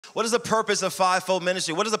What is the purpose of fivefold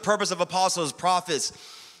ministry? What is the purpose of apostles, prophets,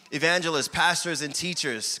 evangelists, pastors, and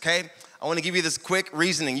teachers? Okay, I want to give you this quick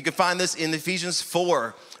reasoning. You can find this in Ephesians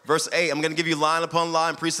 4, verse 8. I'm going to give you line upon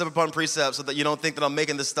line, precept upon precept, so that you don't think that I'm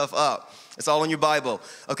making this stuff up. It's all in your Bible,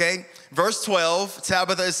 okay? Verse 12,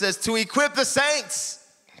 Tabitha, it says, to equip the saints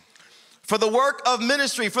for the work of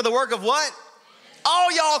ministry. For the work of what?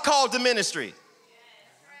 All y'all called to ministry.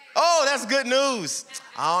 Oh, that's good news.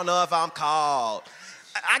 I don't know if I'm called.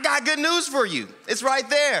 I got good news for you. It's right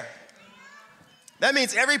there. That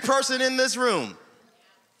means every person in this room,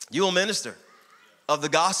 you will minister of the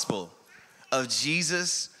gospel of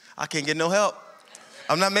Jesus. I can't get no help.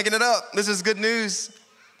 I'm not making it up. This is good news.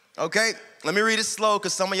 Okay, let me read it slow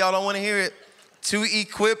because some of y'all don't want to hear it. To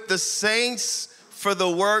equip the saints for the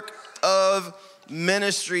work of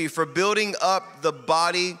ministry, for building up the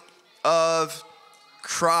body of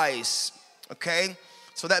Christ. Okay,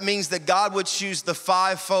 so that means that God would choose the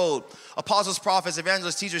fivefold, apostles, prophets,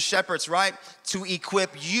 evangelists, teachers, shepherds, right? To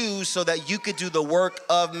equip you so that you could do the work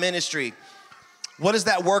of ministry. What does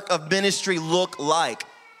that work of ministry look like?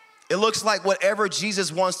 It looks like whatever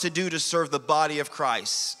Jesus wants to do to serve the body of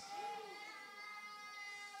Christ.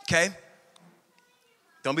 Okay?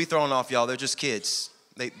 Don't be thrown off, y'all. They're just kids.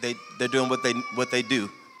 They're doing what they do.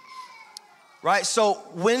 Right? So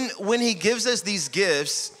when he gives us these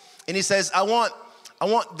gifts and he says, I want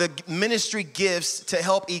the ministry gifts to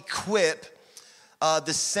help equip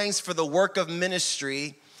the saints for the work of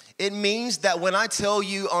ministry, it means that when I tell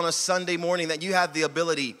you on a Sunday morning that you have the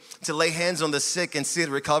ability to lay hands on the sick and see it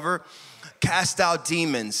recover, cast out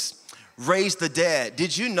demons, raise the dead.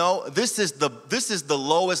 Did you know this is the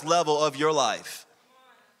lowest level of your life?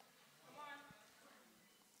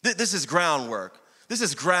 This is groundwork. This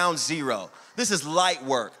is ground zero. This is light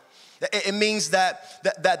work. It means that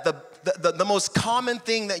the most common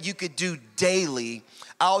thing that you could do daily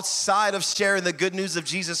outside of sharing the good news of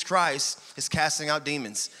Jesus Christ is casting out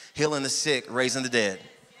demons, healing the sick, raising the dead.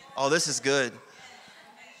 Oh, this is good.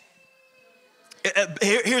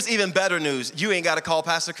 Here's even better news. You ain't got to call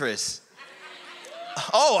Pastor Kris.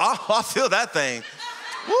 Oh, I feel that thing.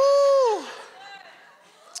 Woo!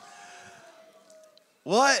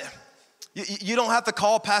 What? You don't have to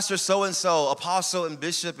call Pastor so-and-so, apostle and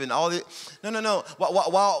bishop and all the, no.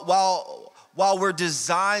 While we're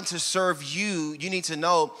designed to serve you, you need to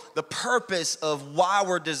know the purpose of why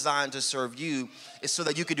we're designed to serve you is so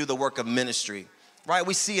that you could do the work of ministry, right?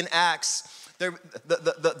 We see in Acts,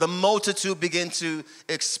 the multitude begin to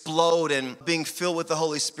explode, and being filled with the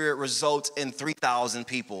Holy Spirit results in 3,000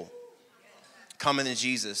 people coming to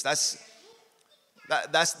Jesus. That's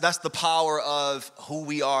the power of who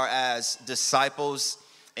we are as disciples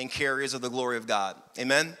and carriers of the glory of God.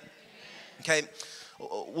 Amen? Okay,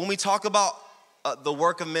 when we talk about the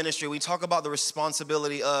work of ministry, we talk about the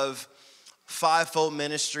responsibility of fivefold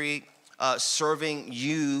ministry, serving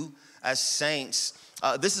you as saints.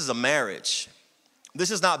 This is a marriage. This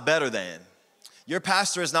is not better than. Your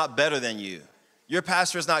pastor is not better than you. Your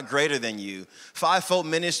pastor is not greater than you. Fivefold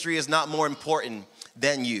ministry is not more important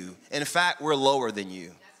than you. In fact, we're lower than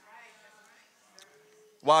you.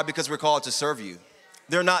 Why? Because we're called to serve you.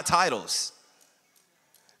 They're not titles.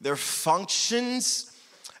 They're functions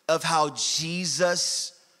of how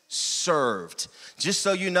Jesus served. Just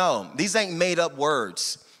so you know, these ain't made up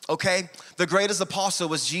words, okay? The greatest apostle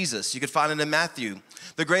was Jesus. You can find it in Matthew.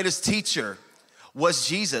 The greatest teacher was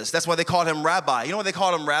Jesus. That's why they called him rabbi. You know why they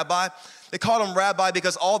called him rabbi? They called him rabbi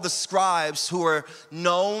because all the scribes who were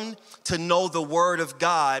known to know the word of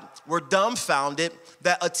God were dumbfounded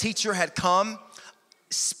that a teacher had come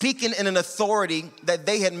speaking in an authority that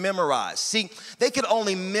they had memorized. See, they could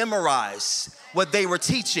only memorize what they were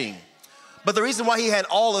teaching. But the reason why he had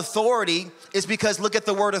all authority is because look at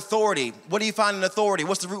the word authority. What do you find in authority?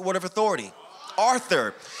 What's the root word of authority?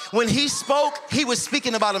 Arthur. When he spoke, he was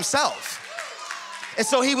speaking about himself. And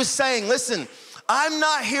so he was saying, listen, I'm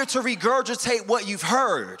not here to regurgitate what you've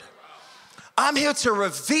heard. I'm here to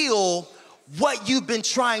reveal what you've been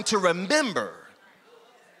trying to remember.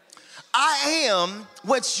 I am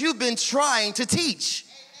what you've been trying to teach.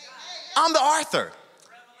 I'm the author.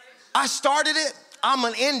 I started it, I'm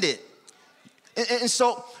gonna end it. And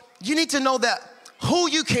so you need to know that who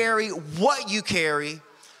you carry, what you carry,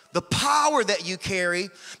 the power that you carry.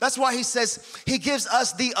 That's why he says he gives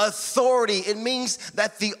us the authority. It means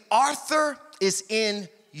that the author is in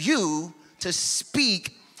you to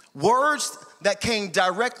speak words that came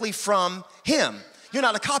directly from him. You're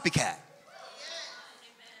not a copycat.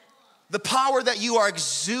 The power that you are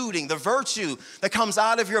exuding, the virtue that comes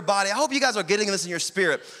out of your body. I hope you guys are getting this in your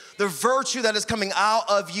spirit. The virtue that is coming out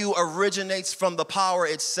of you originates from the power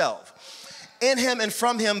itself. in him and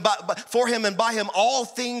from him, for him and by him, all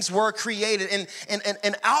things were created.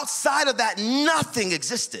 And outside of that, nothing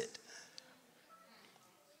existed.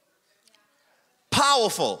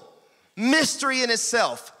 Powerful mystery in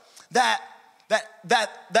itself that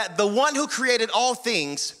the one who created all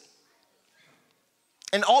things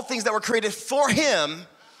and all things that were created for him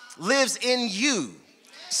lives in you.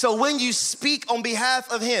 So when you speak on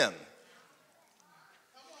behalf of him,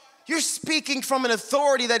 you're speaking from an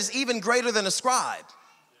authority that is even greater than a scribe.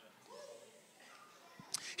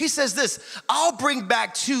 He says this, I'll bring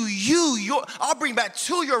back to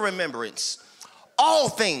your remembrance all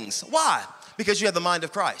things. Why? Because you have the mind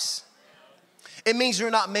of Christ. It means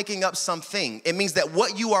you're not making up something. It means that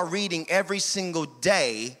what you are reading every single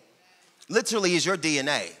day literally is your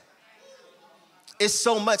DNA. It's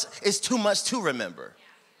too much to remember.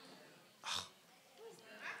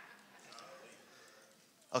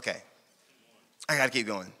 Okay, I gotta keep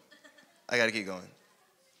going.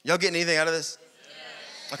 Y'all getting anything out of this?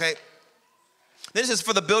 Okay. This is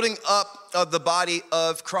for the building up of the body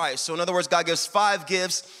of Christ. So in other words, God gives 5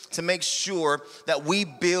 gifts to make sure that we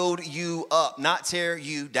build you up, not tear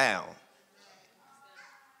you down.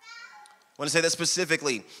 I want to say that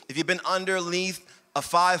specifically. If you've been underneath a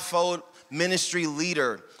 5-fold ministry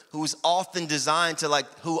leader who's often designed to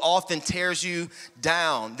who often tears you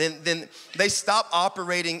down, then they stop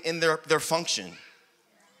operating in their function.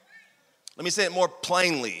 Let me say it more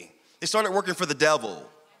plainly. They started working for the devil.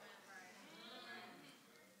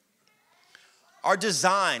 Our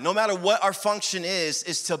design, no matter what our function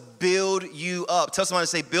is to build you up. Tell somebody to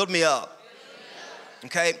say, build me up.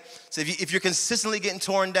 Okay? So if you're consistently getting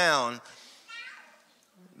torn down,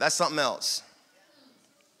 that's something else.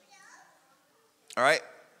 All right?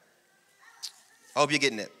 I hope you're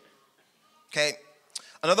getting it. Okay?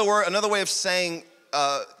 Another way of saying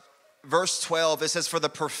verse 12, it says for the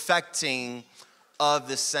perfecting of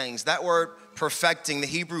the saints. That word perfecting, the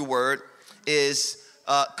Hebrew word is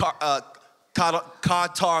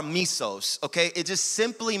katarmisos, okay? It just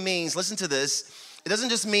simply means, listen to this, it doesn't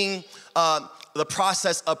just mean the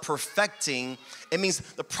process of perfecting, it means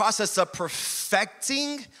the process of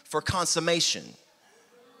perfecting for consummation.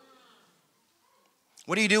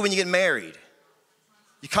 What do you do when you get married?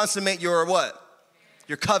 You consummate your what?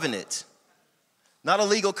 Your covenant. Not a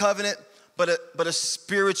legal covenant, but a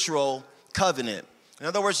spiritual covenant. In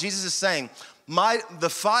other words, Jesus is saying, the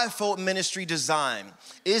 5-fold ministry design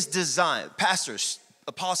is designed, pastors,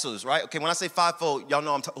 apostles, right? Okay, when I say 5-fold, y'all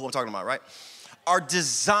know who I'm talking about, right? Our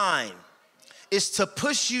design is to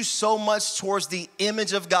push you so much towards the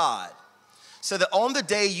image of God so that on the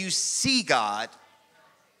day you see God,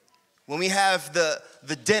 when we have the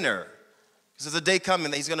dinner, because there's a day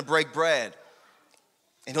coming that he's gonna break bread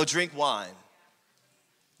and he'll drink wine.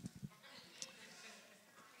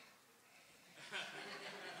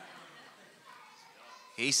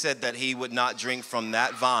 He said that he would not drink from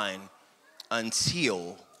that vine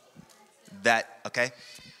until that, okay?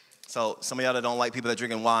 So some of y'all that don't like people that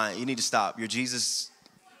drinking wine, you need to stop. You're Jesus.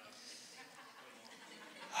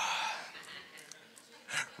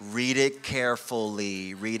 Read it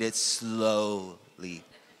carefully. Read it slowly.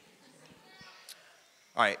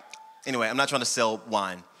 All right. Anyway, I'm not trying to sell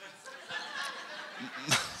wine.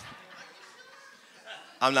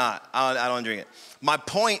 I'm not. I don't drink it. My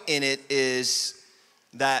point in it is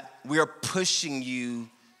that we are pushing you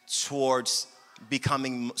towards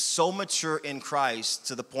becoming so mature in Christ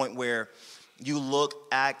to the point where you look,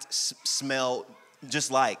 act, smell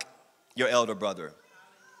just like your elder brother.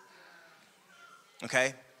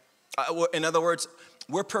 Okay? In other words,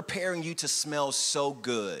 we're preparing you to smell so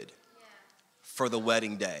good for the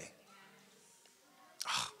wedding day.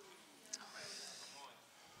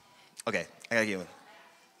 Okay, I gotta get one.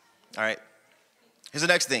 All right. Here's the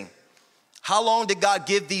next thing. How long did God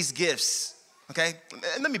give these gifts? Okay,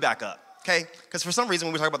 and let me back up, okay? Because for some reason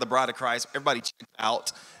when we talk about the bride of Christ, everybody checked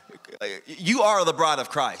out. You are the bride of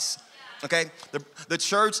Christ, okay? The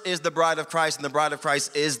church is the bride of Christ, and the bride of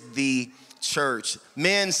Christ is the church.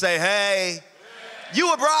 Men say, hey,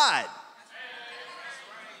 you a bride.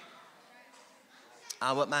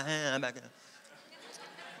 I whip my hand back up.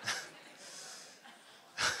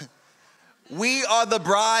 We are the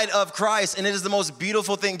bride of Christ, and it is the most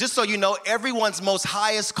beautiful thing. Just so you know, everyone's most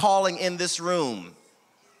highest calling in this room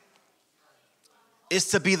is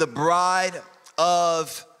to be the bride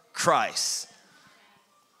of Christ.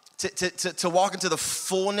 To walk into the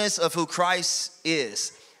fullness of who Christ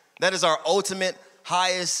is. That is our ultimate,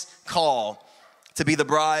 highest call, to be the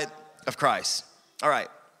bride of Christ. All right.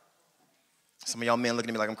 Some of y'all men looking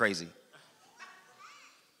at me like I'm crazy.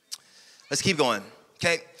 Let's keep going,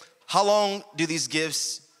 okay? How long do these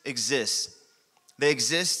gifts exist? They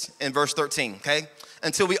exist in verse 13, okay?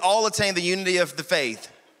 Until we all attain the unity of the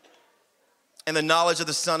faith and the knowledge of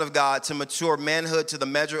the Son of God, to mature manhood, to the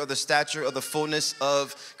measure of the stature of the fullness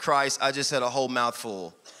of Christ. I just had a whole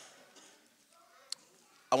mouthful.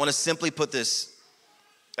 I want to simply put this.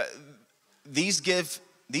 These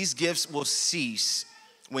gifts will cease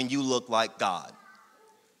when you look like God.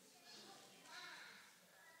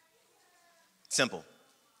 Simple.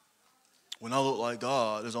 When I look like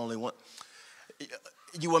God, there's only one.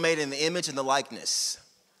 You were made in the image and the likeness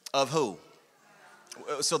of who?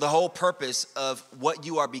 So the whole purpose of what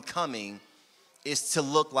you are becoming is to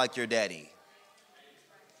look like your daddy.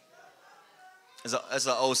 It's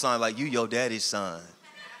an old song like, you your daddy's son.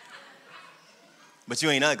 But you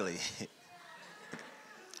ain't ugly.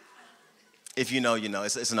 If you know, you know.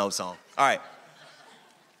 It's an old song. All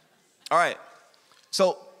right.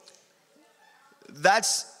 So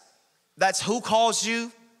that's who calls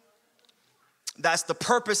you. That's the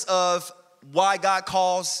purpose of why God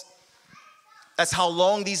calls. That's how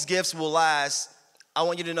long these gifts will last. I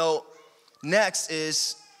want you to know next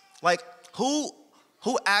is like who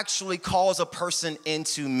actually calls a person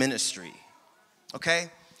into ministry, okay?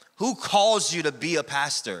 Who calls you to be a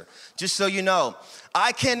pastor? Just so you know,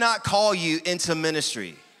 I cannot call you into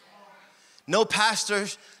ministry. No pastor,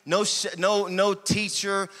 no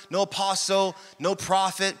teacher, no apostle, no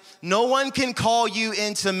prophet. No one can call you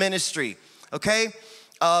into ministry, okay?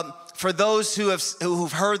 For those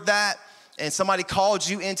who've heard that, and somebody called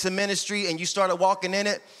you into ministry and you started walking in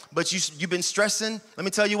it, but you've been stressing, let me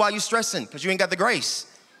tell you why you're stressing, because you ain't got the grace.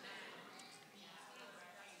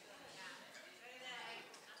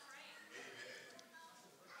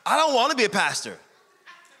 I don't want to be a pastor.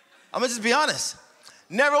 I'm going to just be honest.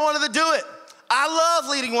 Never wanted to do it. I love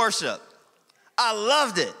leading worship. I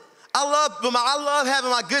loved it. I love having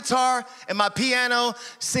my guitar and my piano,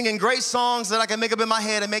 singing great songs that I can make up in my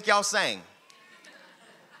head and make y'all sing.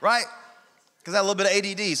 Right? Because I had a little bit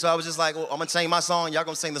of ADD, so I was just like, well, I'm going to sing my song, y'all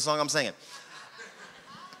going to sing the song I'm singing.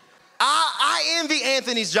 I envy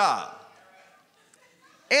Anthony's job.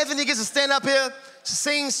 Anthony gets to stand up here,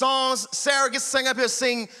 sing songs. Sarah gets to sing up here,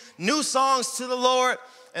 sing new songs to the Lord.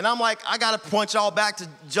 And I'm like, I got to point y'all back to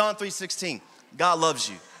John 3:16. God loves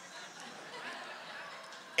you.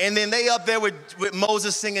 And then they up there with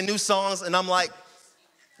Moses singing new songs, and I'm like,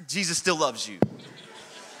 Jesus still loves you.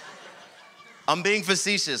 I'm being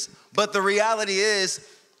facetious. But the reality is,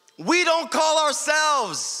 we don't call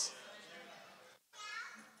ourselves.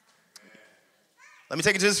 Let me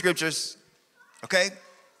take you to the scriptures, okay?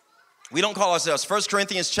 We don't call ourselves. 1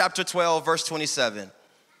 Corinthians chapter 12, verse 27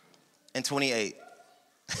 and 28.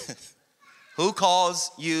 Who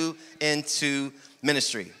calls you into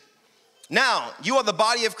ministry? Now, you are the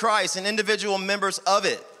body of Christ and individual members of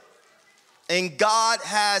it. And God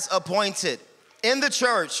has appointed in the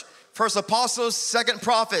church, first apostles, second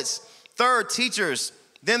prophets, third teachers,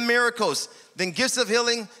 then miracles, then gifts of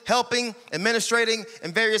healing, helping, administrating,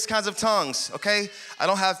 and various kinds of tongues, okay? I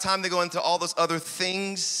don't have time to go into all those other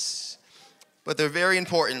things, but they're very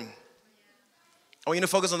important. I want you to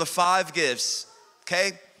focus on the 5 gifts,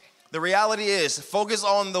 okay? The reality is, focus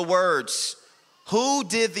on the words. Who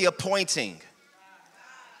did the appointing?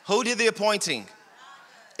 Who did the appointing?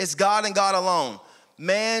 It's God and God alone.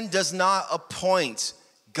 Man does not appoint.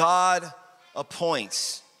 God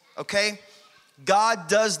appoints, okay? God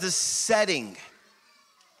does the setting.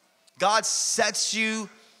 God sets you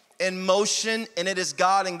in motion, and it is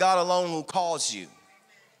God and God alone who calls you,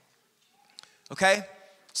 okay?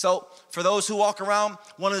 So for those who walk around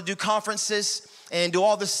wanting to do conferences and do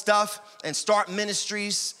all this stuff and start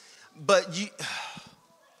ministries, but you...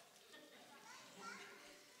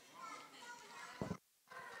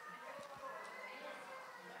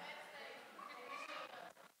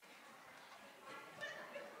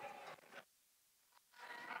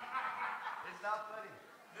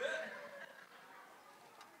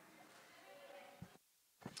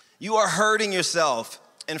 You are hurting yourself,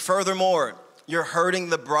 and furthermore, you're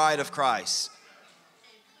hurting the bride of Christ.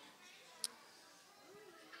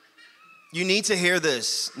 You need to hear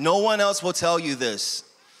this. No one else will tell you this.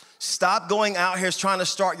 Stop going out here trying to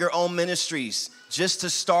start your own ministries just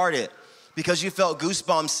to start it because you felt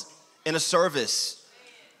goosebumps in a service.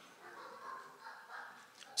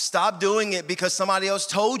 Stop doing it because somebody else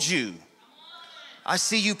told you. I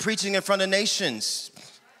see you preaching in front of nations.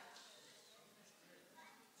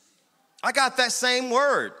 I got that same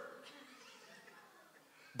word,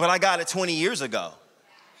 but I got it 20 years ago.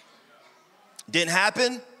 Didn't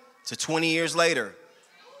happen to 20 years later.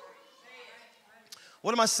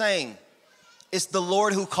 What am I saying? It's the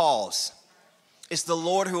Lord who calls. It's the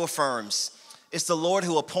Lord who affirms. It's the Lord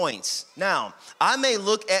who appoints. Now, I may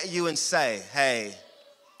look at you and say, hey,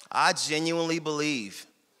 I genuinely believe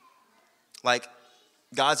like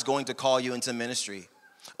God's going to call you into ministry.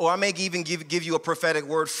 Or I may even give you a prophetic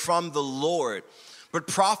word from the Lord. But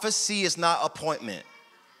prophecy is not appointment.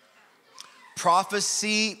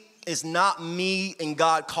 Prophecy is not me and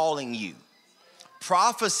God calling you.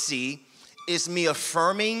 Prophecy is me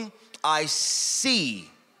affirming I see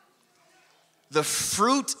the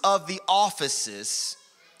fruit of the offices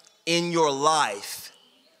in your life.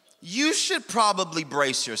 You should probably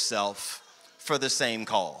brace yourself for the same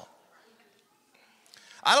call.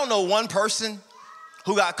 I don't know one person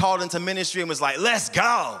who got called into ministry and was like, let's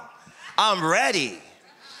go, I'm ready.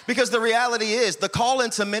 Because the reality is, the call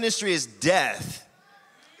into ministry is death.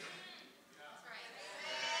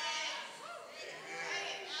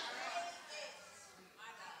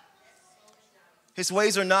 His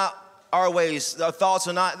ways are not our ways. Our thoughts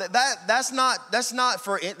are not.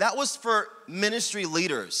 That was for ministry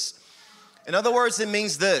leaders. In other words, it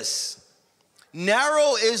means this.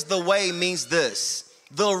 Narrow is the way means this.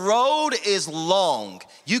 The road is long.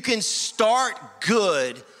 You can start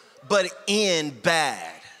good, but end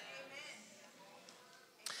bad.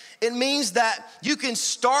 It means that you can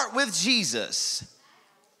start with Jesus.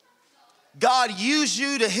 God used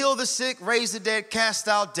you to heal the sick, raise the dead, cast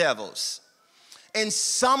out devils. And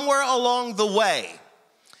somewhere along the way,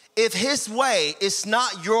 if his way is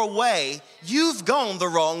not your way, you've gone the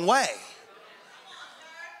wrong way.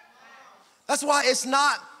 That's why it's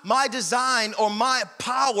not my design or my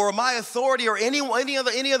power or my authority or any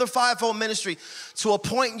other fivefold ministry to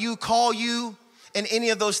appoint you, call you, in any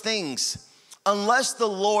of those things, unless the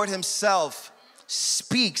Lord himself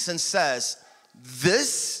speaks and says,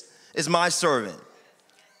 this is my servant.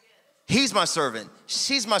 He's my servant.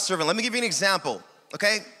 She's my servant. Let me give you an example,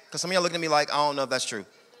 okay? Because some of y'all looking at me like, I don't know if that's true.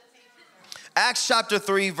 Acts chapter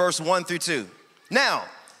 3, verse 1 through 2. Now,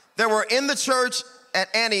 there were in the church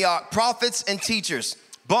at Antioch prophets and teachers,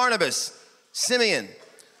 Barnabas, Simeon,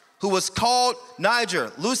 who was called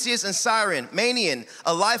Niger, Lucius and Cyrene, Manaen,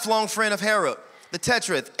 a lifelong friend of Herod, the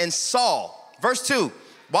Tetrarch, and Saul. Verse 2,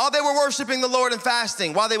 while they were worshiping the Lord and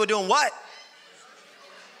fasting, while they were doing what?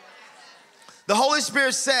 The Holy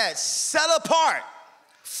Spirit said, set apart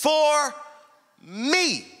for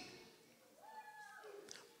me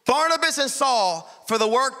Barnabas and Saul for the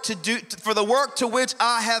work to which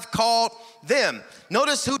I have called them.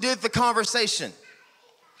 Notice who did the conversation.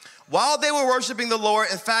 While they were worshiping the Lord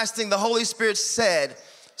and fasting, the Holy Spirit said,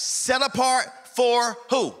 set apart for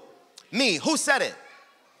who? Me. Who said it?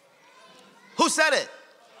 Who said it?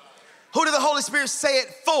 Who did the Holy Spirit say it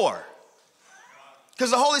for?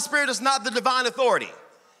 Because the Holy Spirit is not the divine authority.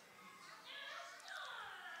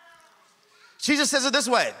 Jesus says it this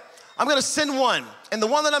way, I'm gonna send one, and the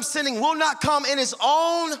one that I'm sending will not come in his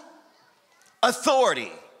own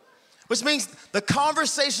authority, which means the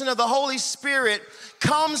conversation of the Holy Spirit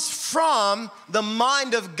comes from the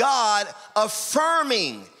mind of God,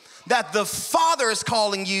 affirming that the Father is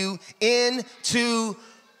calling you into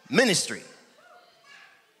ministry.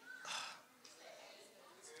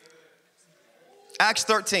 Acts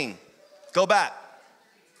 13, go back.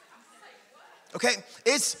 Okay,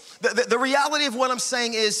 it's the reality of what I'm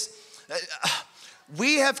saying is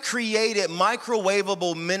we have created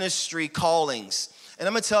microwavable ministry callings. And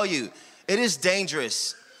I'm gonna tell you, it is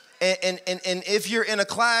dangerous. And if you're in a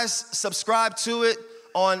class, subscribe to it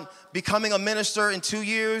on becoming a minister in 2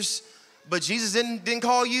 years, but Jesus didn't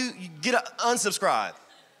call you, you get unsubscribe.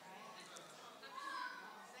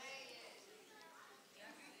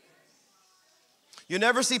 You'll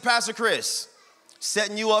never see Pastor Kris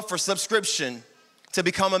setting you up for subscription to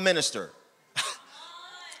become a minister.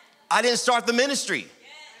 I didn't start the ministry.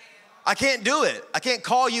 I can't do it. I can't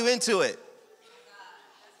call you into it.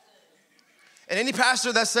 And any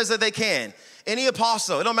pastor that says that they can, any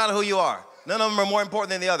apostle, it don't matter who you are. None of them are more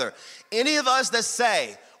important than the other. Any of us that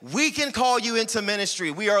say we can call you into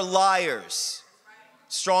ministry, we are liars.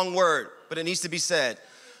 Strong word, but it needs to be said.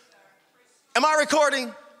 Am I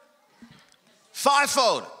recording?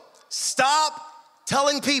 Fivefold. Stop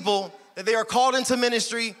telling people that they are called into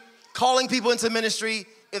ministry, calling people into ministry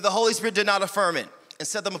if the Holy Spirit did not affirm it and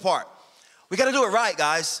set them apart. We got to do it right,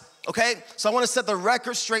 guys, okay? So I want to set the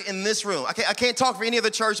record straight in this room. I can't talk for any other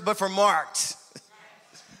church but for Marked.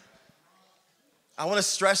 I want to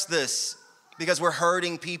stress this because we're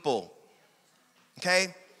hurting people,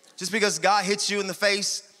 okay? Just because God hits you in the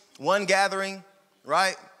face, one gathering,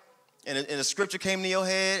 right? And a scripture came to your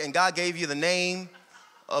head and God gave you the name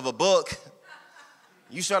of a book.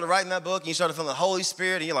 You started writing that book and you started feeling the Holy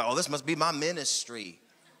Spirit and you're like, oh, this must be my ministry.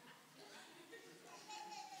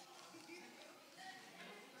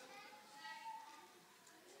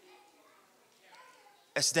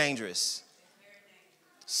 That's dangerous.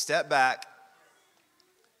 Step back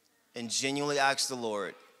and genuinely ask the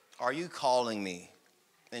Lord, are you calling me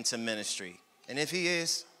into ministry? And if he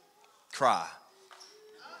is, cry.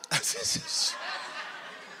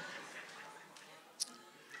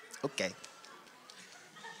 Okay.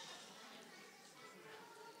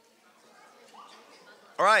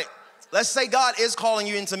 All right, let's say God is calling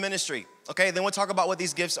you into ministry. Okay, then we'll talk about what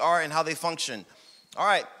these gifts are and how they function. All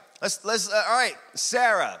right, all right,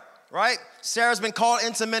 Sarah, right? Sarah's been called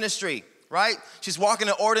into ministry, right? She's walking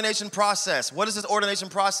an ordination process. What does this ordination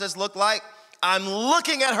process look like? I'm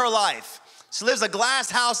looking at her life. She lives a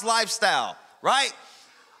glass house lifestyle, right?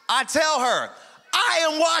 I tell her, I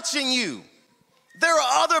am watching you. There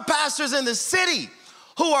are other pastors in the city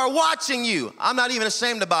who are watching you. I'm not even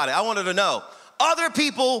ashamed about it. I wanted to know. Other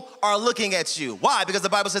people are looking at you. Why? Because the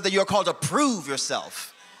Bible says that you're called to prove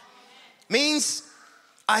yourself. Means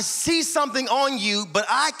I see something on you, but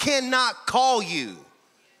I cannot call you.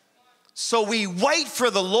 So we wait for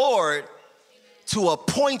the Lord to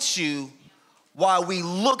appoint you while we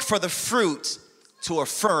look for the fruit to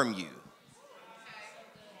affirm you.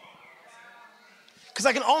 Because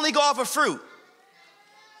I can only go off of fruit.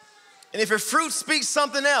 And if your fruit speaks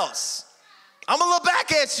something else, I'm gonna look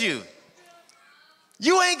back at you.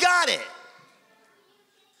 You ain't got it.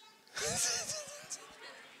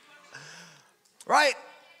 Right?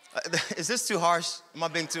 Is this too harsh? Am I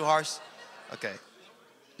being too harsh? Okay.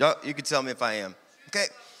 You can tell me if I am. Okay.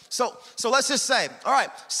 So let's just say, all right,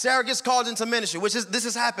 Sarah gets called into ministry, this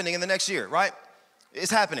is happening in the next year, right?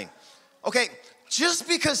 It's happening. Okay, just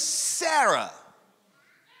because Sarah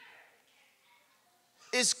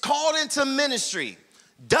is called into ministry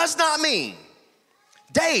does not mean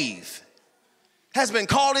Dave has been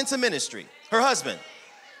called into ministry, her husband.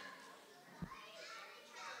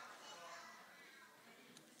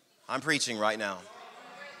 I'm preaching right now,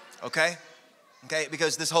 okay? Okay,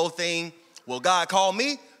 because this whole thing, well, God called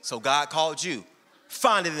me, so God called you.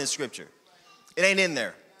 Find it in the scripture. It ain't in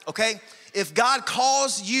there, okay? If God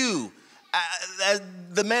calls you as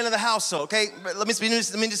the man of the household, okay? Let me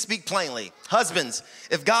just speak plainly. Husbands,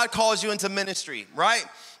 if God calls you into ministry, right?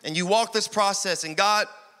 And you walk this process and God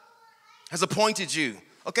has appointed you,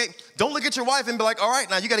 okay? Don't look at your wife and be like, all right,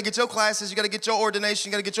 now you gotta get your classes, you gotta get your ordination,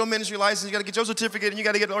 you gotta get your ministry license, you gotta get your certificate, and you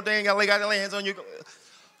gotta get ordained, you gotta lay hands on you.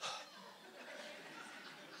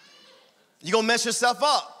 You're gonna mess yourself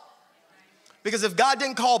up. Because if God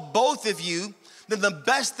didn't call both of you, then the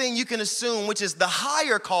best thing you can assume, which is the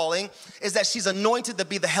higher calling, is that she's anointed to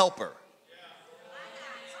be the helper.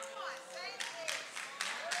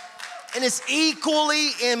 And it's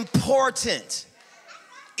equally important.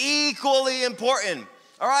 Equally important.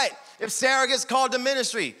 All right, if Sarah gets called to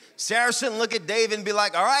ministry, Sarah shouldn't look at David and be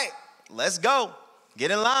like, all right, let's go. Get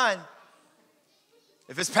in line.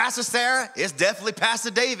 If it's Pastor Sarah, it's definitely Pastor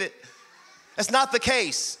David. That's not the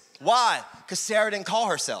case. Why? Because Sarah didn't call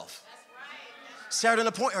herself. Sarah didn't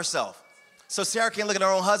appoint herself. So Sarah can't look at her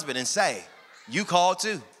own husband and say, you called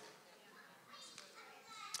too.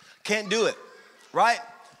 Can't do it, right?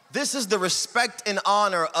 This is the respect and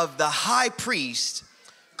honor of the high priest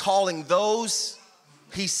calling those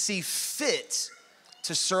he sees fit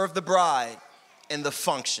to serve the bride in the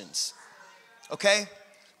functions, okay?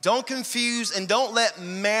 Don't confuse and don't let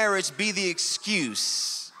marriage be the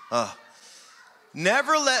excuse.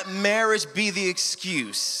 Never let marriage be the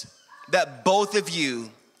excuse that both of you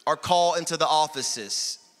are called into the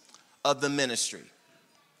offices of the ministry.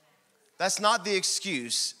 That's not the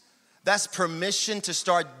excuse. That's permission to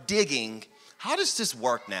start digging. How does this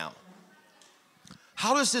work now?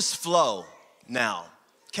 How does this flow now?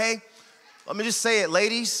 Okay? Let me just say it,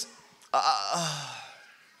 ladies.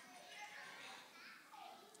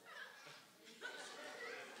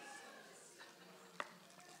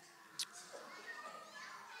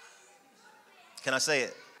 Can I say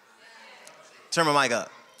it? Turn my mic up.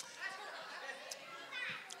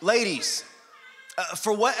 Ladies,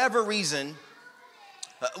 for whatever reason,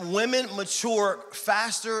 women mature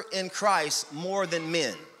faster in Christ more than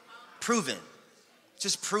men. Proven.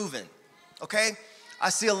 Just proven. Okay? I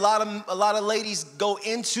see a lot of ladies go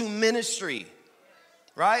into ministry,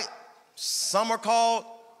 right? Some are called,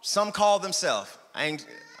 some call themselves. I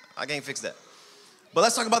can't fix that. But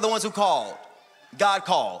let's talk about the ones who called. God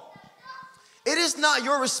called. It is not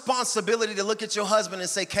your responsibility to look at your husband and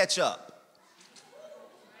say, catch up.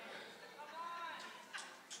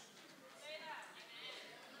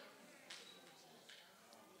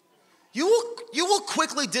 You will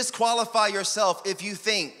quickly disqualify yourself if you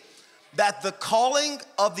think that the calling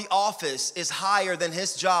of the office is higher than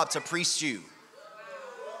his job to priest you.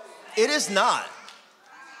 It is not.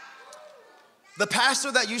 The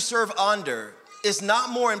pastor that you serve under is not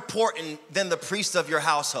more important than the priest of your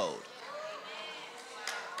household.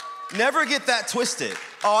 Never get that twisted.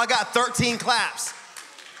 Oh, I got 13 claps.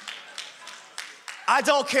 I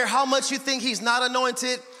don't care how much you think he's not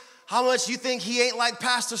anointed, how much you think he ain't like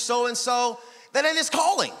Pastor so-and-so. That ain't his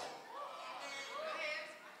calling.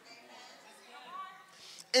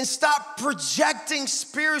 And stop projecting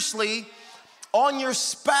spiritually on your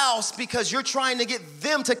spouse because you're trying to get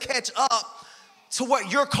them to catch up to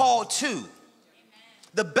what you're called to.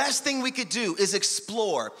 The best thing we could do is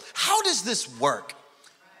explore. How does this work?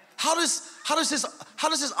 How does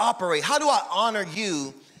this operate? How do I honor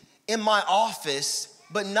you in my office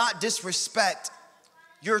but not disrespect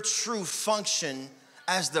your true function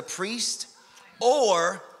as the priest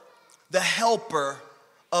or the helper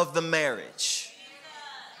of the marriage?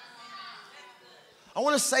 I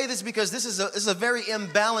want to say this because this is a very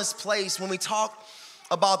imbalanced place when we talk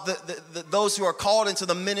about those who are called into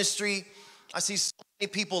the ministry. I see so many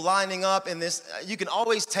people lining up in this. You can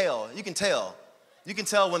always tell. You can tell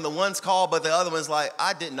when the one's called, but the other one's like,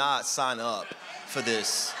 I did not sign up for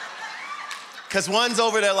this. Because one's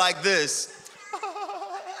over there like this.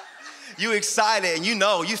 You excited and you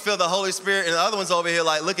feel the Holy Spirit, and the other one's over here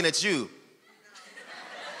like looking at you.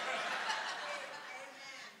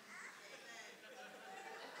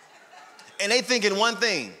 And they thinking one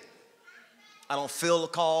thing: I don't feel the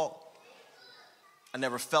call. I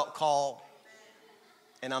never felt called.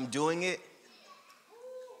 And I'm doing it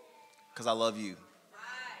because I love you.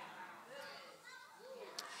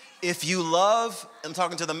 If you love, I'm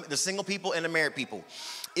talking to the single people and the married people.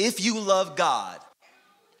 If you love God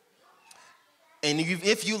and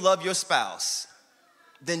if you love your spouse,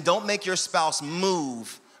 then don't make your spouse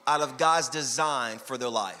move out of God's design for their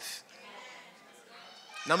life.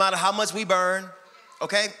 No matter how much we burn,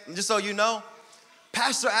 okay? Just so you know,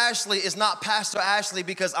 Pastor Ashley is not Pastor Ashley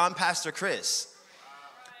because I'm Pastor Kris.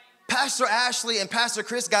 Pastor Ashley and Pastor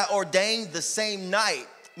Kris got ordained the same night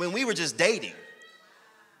when we were just dating.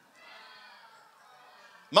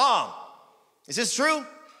 Mom, is this true?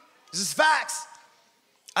 This is facts.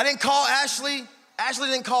 I didn't call Ashley. Ashley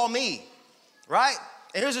didn't call me, right?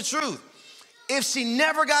 And here's the truth. If she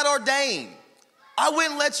never got ordained, I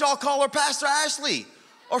wouldn't let y'all call her Pastor Ashley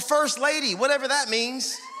or First Lady, whatever that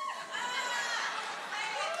means.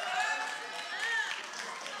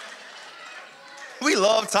 We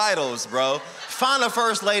love titles, bro. Find a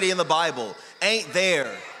First Lady in the Bible. Ain't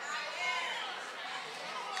there.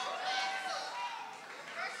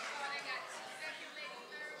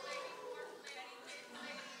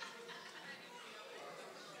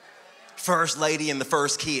 First Lady and the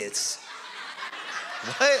first kids.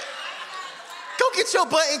 What? Go get your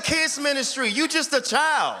butt in kids ministry. You just a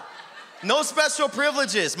child. No special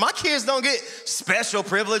privileges. My kids don't get special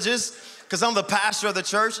privileges because I'm the pastor of the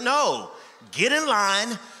church. No. Get in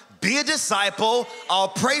line, be a disciple. I'll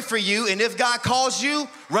pray for you. And if God calls you,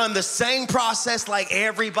 run the same process like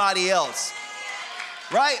everybody else.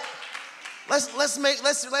 Right?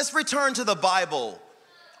 Let's return to the Bible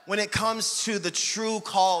when it comes to the true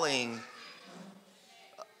calling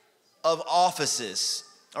of offices.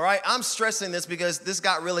 All right, I'm stressing this because this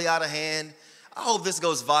got really out of hand. I hope this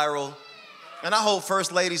goes viral. And I hope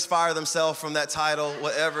first ladies fire themselves from that title,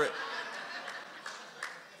 whatever.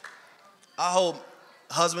 I hope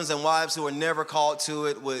husbands and wives who are never called to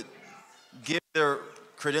it would give their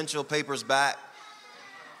credential papers back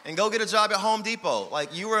and go get a job at Home Depot.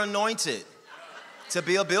 Like, you were anointed to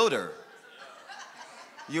be a builder.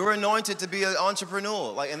 You were anointed to be an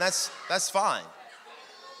entrepreneur. Like, and that's fine.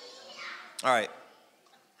 All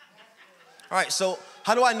right, so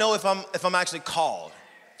how do I know if I'm actually called?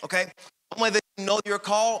 Okay? One way that you know you're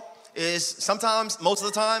called is sometimes, most of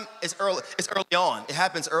the time, it's early on. It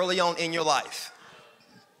happens early on in your life.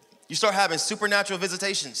 You start having supernatural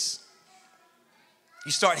visitations.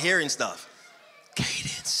 You start hearing stuff.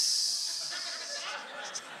 Cadence.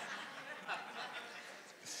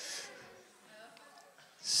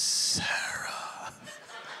 Sarah.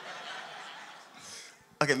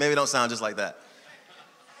 Okay, maybe it don't sound just like that.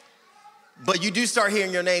 But you do start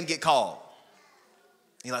hearing your name get called.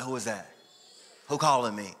 You're like, who is that? Who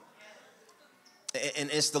calling me?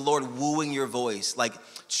 And it's the Lord wooing your voice, like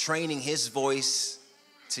training his voice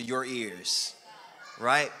to your ears,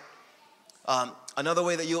 right? Another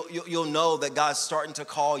way that you'll know that God's starting to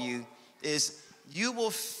call you is you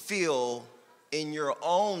will feel in your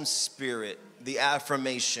own spirit the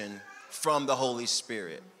affirmation from the Holy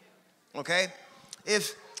Spirit, okay?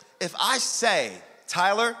 If I say,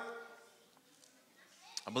 Tyler,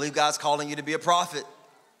 I believe God's calling you to be a prophet.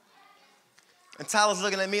 And Tyler's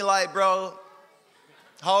looking at me like, bro,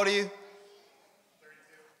 how old are you?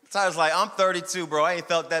 Tyler's like, I'm 32, bro. I ain't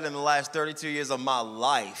felt that in the last 32 years of my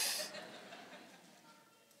life.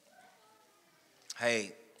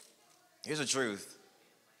 Hey, here's the truth.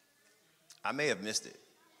 I may have missed it.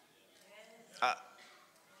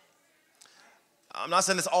 I'm not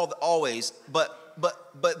saying this always,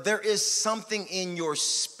 but there is something in your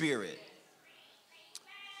spirit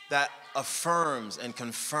that affirms and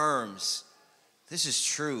confirms this is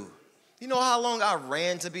true. You know how long I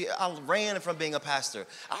ran from being a pastor?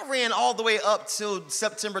 I ran all the way up till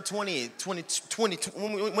September 20th, 2020.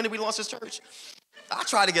 When did we launch this church? I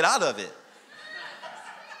tried to get out of it.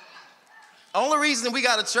 The only reason we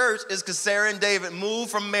got a church is because Sarah and David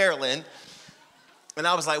moved from Maryland. And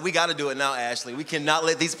I was like, we got to do it now, Ashley. We cannot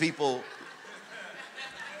let these people.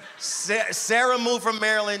 Sarah moved from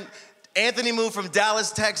Maryland. Anthony moved from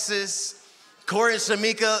Dallas, Texas. Corey and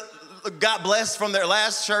Shamika got blessed from their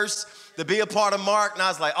last church to be a part of Mark. And I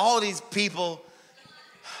was like, all these people,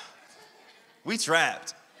 we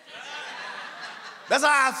trapped. That's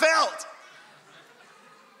how I felt.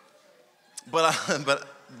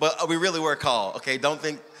 But we really were called, okay? Don't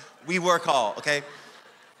think we were called, okay?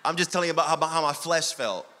 I'm just telling you about how my flesh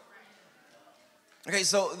felt. Okay,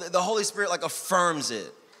 so the Holy Spirit like affirms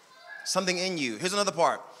it. Something in you. Here's another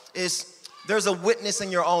part. Is there's a witness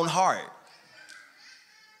in your own heart.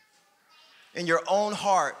 In your own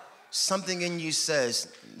heart, something in you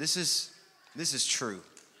says, this is true.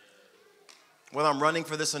 Whether I'm running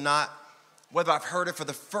for this or not, whether I've heard it for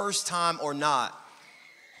the first time or not,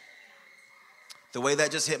 the way that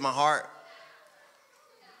just hit my heart,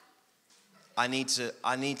 I need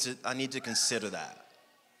to consider that.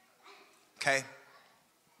 Okay?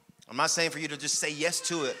 I'm not saying for you to just say yes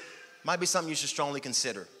to it. Might be something you should strongly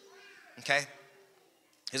consider. Okay?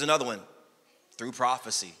 Here's another one. Through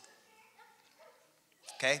prophecy.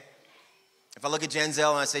 Okay? If I look at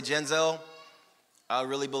Genzel and I say, Genzel, I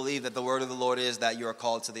really believe that the word of the Lord is that you are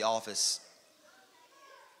called to the office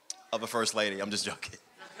of a first lady. I'm just joking.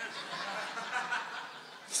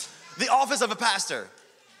 The office of a pastor.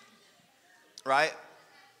 Right?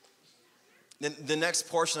 Then the next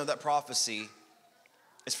portion of that prophecy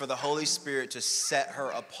is for the Holy Spirit to set her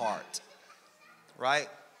apart. Right?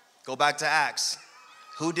 Go back to Acts.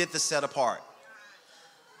 Who did the set apart?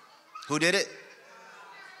 Who did it?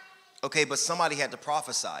 Okay, but somebody had to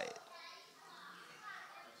prophesy it.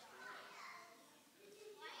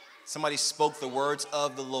 Somebody spoke the words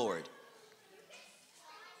of the Lord.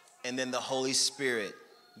 And then the Holy Spirit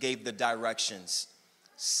gave the directions,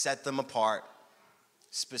 set them apart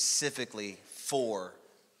specifically for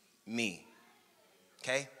me.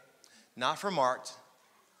 Okay? Not for marked.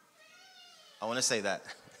 I want to say that.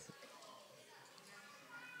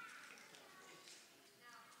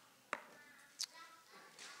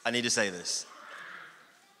 I need to say this.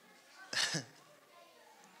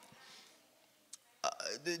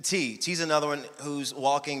 T's another one who's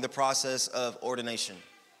walking the process of ordination,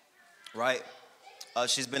 right?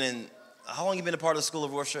 She's been in, how long you been a part of the School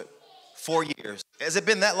of Worship? 4 years. Has it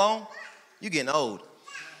been that long? You're getting old.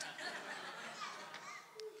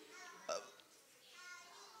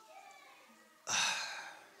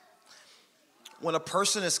 When a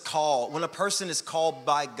person is called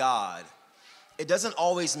by God, it doesn't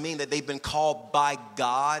always mean that they've been called by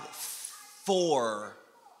God for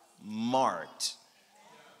marked.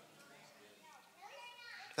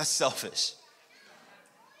 That's selfish.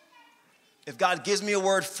 If God gives me a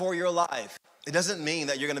word for your life, it doesn't mean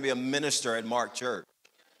that you're going to be a minister at Mark Church.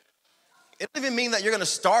 It doesn't even mean that you're going to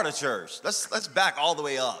start a church. Let's back all the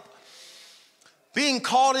way up. Being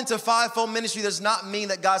called into fivefold ministry does not mean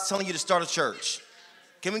that God's telling you to start a church.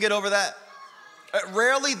 Can we get over that?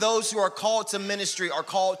 Rarely those who are called to ministry are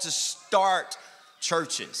called to start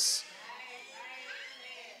churches.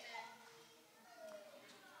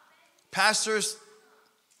 Pastors,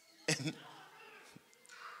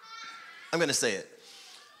 I'm going to say it.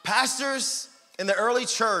 Pastors in the early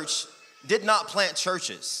church did not plant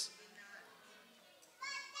churches.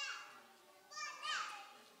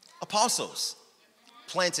 Apostles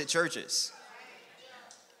planted churches.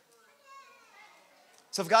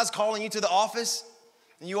 So if God's calling you to the office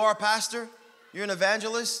and you are a pastor, you're an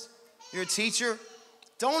evangelist, you're a teacher,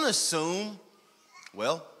 don't assume,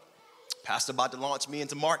 well, pastor about to launch me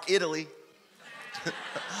into Mark, Italy.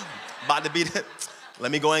 About to be,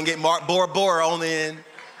 let me go and get Mark Bora Bora on the end.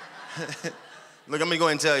 Look, I'm going to go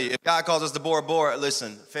ahead and tell you, if God calls us to Bora Bora,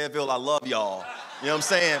 listen, Fayetteville, I love y'all. You know what I'm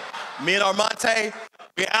saying? Me and Armante,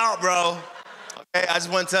 we out, bro. Okay, I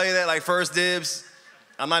just want to tell you that, like, first dibs.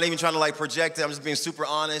 I'm not even trying to, like, project it. I'm just being super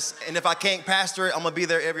honest. And if I can't pastor it, I'm going to be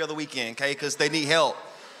there every other weekend, okay? Because they need help.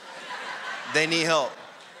 They need help.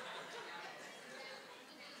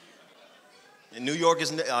 In New York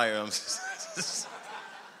is, I am.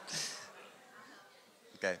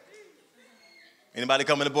 Okay. Anybody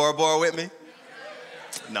coming to Bora Bora with me?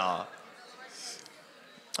 Nah.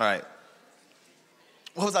 All right.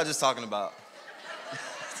 What was I just talking about?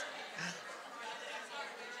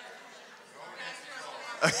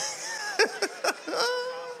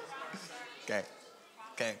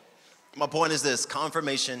 Okay. My point is this: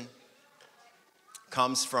 confirmation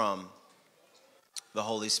comes from the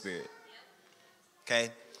Holy Spirit.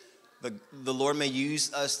 Okay? The Lord may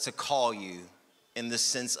use us to call you in the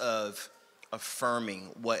sense of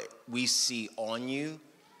affirming what we see on you,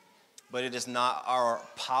 but it is not our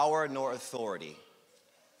power nor authority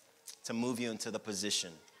to move you into the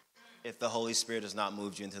position if the Holy Spirit has not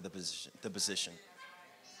moved you into the position.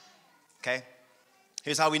 Okay?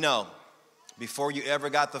 Here's how we know. Before you ever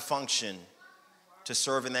got the function to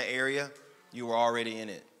serve in that area, you were already in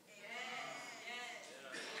it.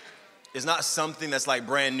 It's not something that's like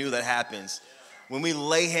brand new that happens. When we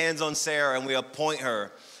lay hands on Sarah and we appoint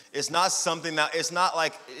her, it's not something that, it's not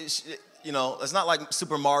like, it's not like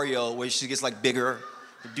Super Mario where she gets like bigger.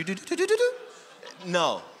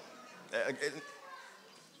 No.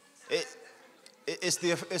 It's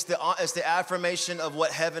the affirmation of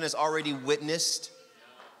what heaven has already witnessed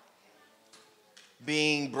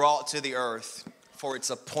being brought to the earth for its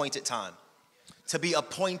appointed time. To be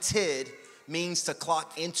appointed means to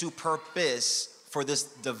clock into purpose for this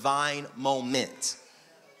divine moment.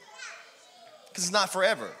 Because it's not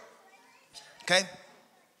forever. Okay?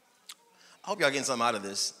 I hope y'all getting something out of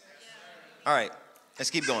this. All right, let's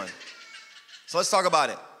keep going. So let's talk about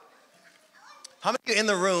it. How many in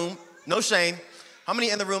the room, no shame, how many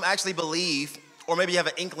in the room actually believe, or maybe you have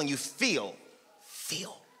an inkling, you feel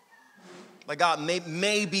like God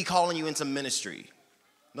may be calling you into ministry?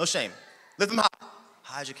 No shame. Lift them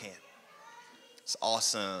high as you can. It's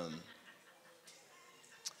awesome.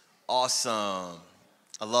 Awesome.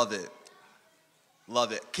 I love it.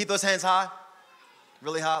 Love it. Keep those hands high.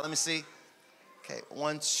 Really high. Let me see. Okay.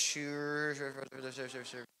 1, 2.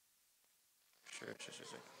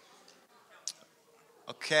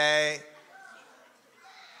 Okay.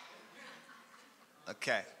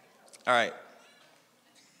 Okay. All right.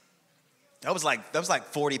 That was like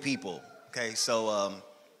 40 people. Okay. So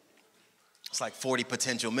it's like 40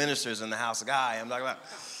 potential ministers in the house of God. I'm talking about.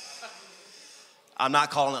 I'm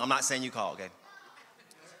not saying you call, okay?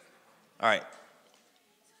 All right.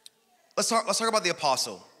 Let's talk about the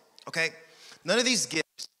apostle, okay? None of these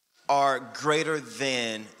gifts are greater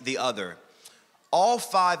than the other. All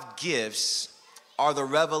 5 gifts are the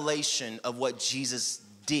revelation of what Jesus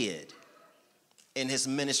did in his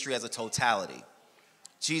ministry as a totality.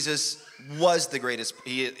 Jesus was the greatest,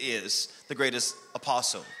 he is the greatest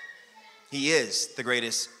apostle. He is the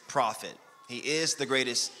greatest prophet. He is the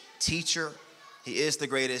greatest teacher. He is the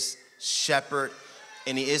greatest shepherd.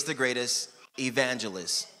 And he is the greatest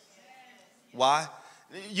evangelist. Why?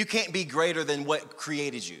 You can't be greater than what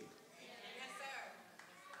created you.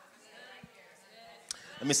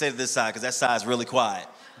 Let me say it this side, because that side is really quiet.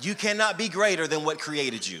 You cannot be greater than what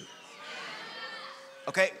created you.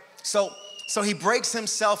 Okay? So he breaks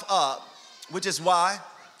himself up, which is why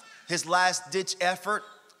his last ditch effort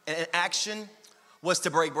and action was to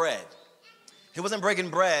break bread. He wasn't breaking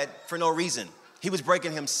bread for no reason. He was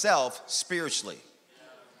breaking himself spiritually.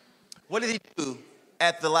 What did he do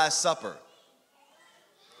at the Last Supper?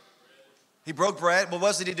 He broke bread, but what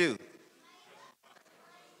else did he do?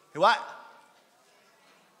 He what?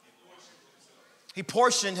 He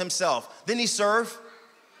portioned himself. Didn't he serve?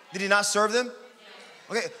 Did he not serve them?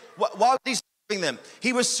 Okay, why was he serving them?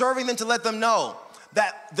 He was serving them to let them know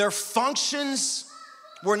that their functions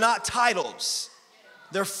were not titles.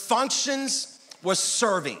 Their functions was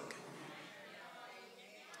serving.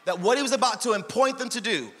 That what he was about to appoint them to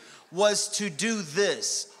do was to do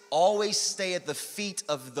this. Always stay at the feet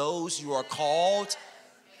of those you are called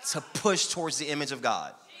to push towards the image of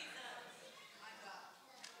God.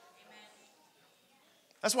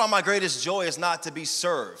 That's why my greatest joy is not to be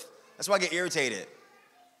served. That's why I get irritated.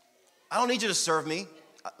 I don't need you to serve me.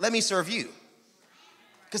 Let me serve you.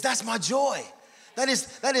 Because that's my joy. That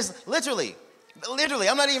is literally,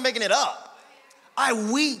 I'm not even making it up. I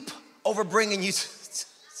weep over bringing you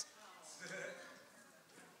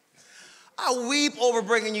I weep over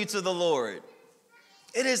bringing you to the Lord.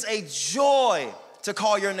 It is a joy to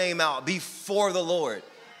call your name out before the Lord.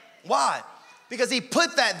 Why? Because he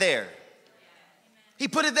put that there. He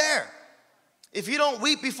put it there. If you don't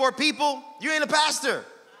weep before people, you ain't a pastor.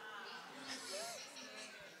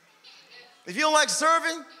 If you don't like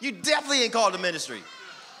serving, you definitely ain't called to ministry.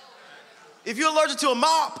 If you're allergic to a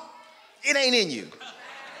mop, it ain't in you.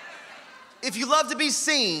 If you love to be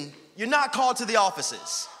seen, you're not called to the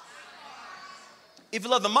offices. If you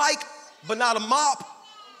love the mic, but not a mop,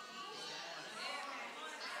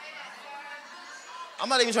 I'm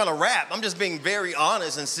not even trying to rap. I'm just being very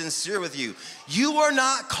honest and sincere with you. You are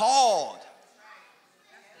not called.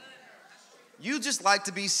 You just like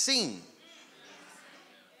to be seen.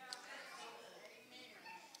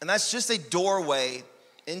 And that's just a doorway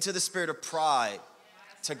into the spirit of pride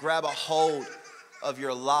to grab a hold of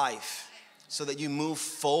your life so that you move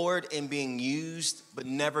forward in being used but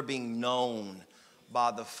never being known by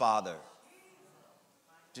the Father.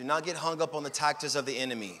 Do not get hung up on the tactics of the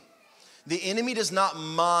enemy. The enemy does not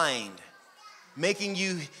mind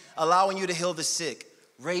allowing you to heal the sick,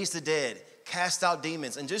 raise the dead, cast out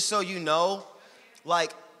demons. And just so you know,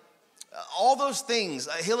 like all those things,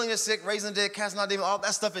 healing the sick, raising the dead, casting out demons, all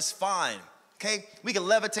that stuff is fine, okay? We can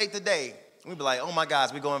levitate the day. We'd be like, oh my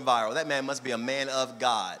gosh, we're going viral. That man must be a man of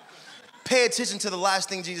God. Pay attention to the last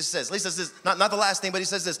thing Jesus says. At least he says this, not the last thing, but he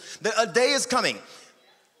says this, that a day is coming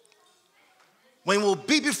when we'll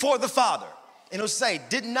be before the Father. And he'll say,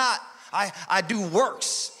 did not I do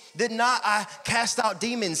works? Did not I cast out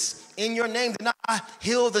demons in your name? Did not I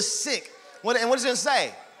heal the sick? And what is he going to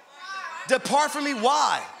say? Depart from me.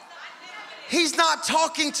 Why? He's not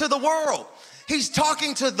talking to the world. He's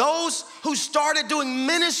talking to those who started doing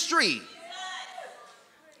ministry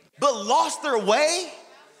but lost their way,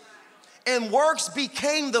 and works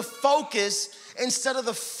became the focus instead of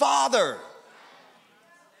the Father.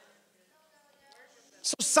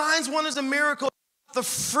 So signs, wonders, and miracles, the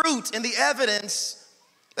fruit and the evidence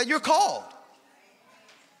that you're called.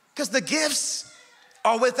 Because the gifts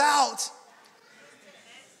are without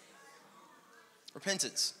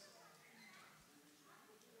repentance.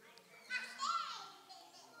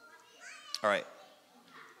 All right.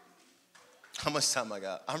 How much time I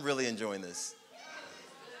got? I'm really enjoying this.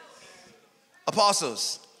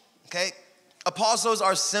 Apostles, okay? Apostles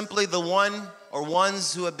are simply the one or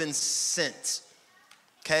ones who have been sent,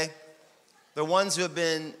 okay? They're ones who have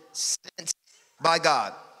been sent by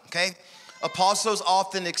God, okay? Apostles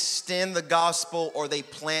often extend the gospel or they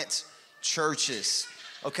plant churches,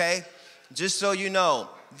 okay? Just so you know,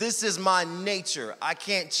 this is my nature. I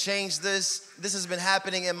can't change this. This has been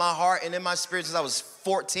happening in my heart and in my spirit since I was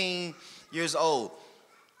 14 years old.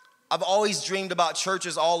 I've always dreamed about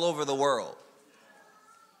churches all over the world,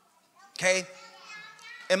 okay?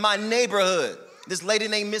 In my neighborhood, this lady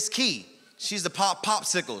named Miss Key, she's to pop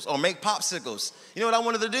popsicles or make popsicles. You know what I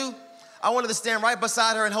wanted to do? I wanted to stand right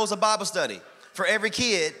beside her and host a Bible study for every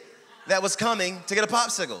kid that was coming to get a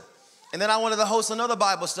popsicle. And then I wanted to host another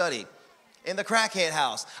Bible study in the crackhead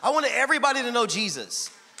house. I wanted everybody to know Jesus.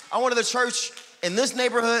 I wanted the church in this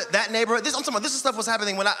neighborhood, that neighborhood. I'm talking about this stuff was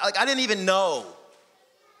happening when I didn't even know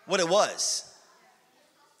what it was.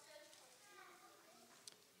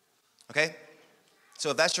 Okay? So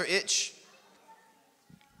if that's your itch,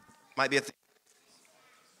 might be a thing.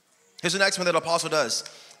 Here's the next one that an apostle does.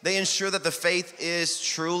 They ensure that the faith is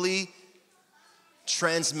truly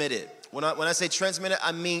transmitted. When I say transmitted,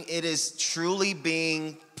 I mean it is truly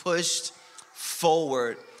being pushed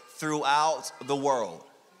forward throughout the world.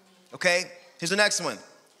 Okay? Here's the next one.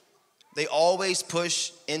 They always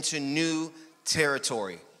push into new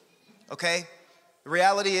territory. Okay? The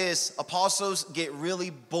reality is apostles get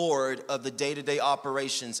really bored of the day-to-day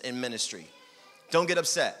operations in ministry. Don't get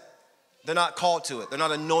upset. They're not called to it. They're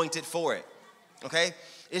not anointed for it. Okay?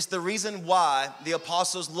 It's the reason why the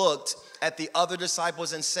apostles looked at the other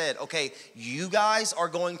disciples and said, okay, you guys are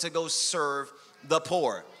going to go serve the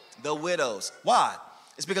poor, the widows. Why?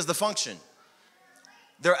 It's because the function.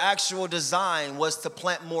 Their actual design was to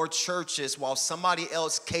plant more churches while somebody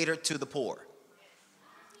else catered to the poor.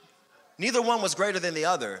 Neither one was greater than the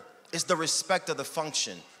other. It's the respect of the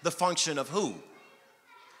function. The function of who?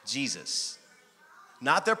 Jesus.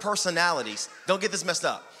 Not their personalities. Don't get this messed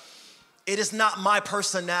up. It is not my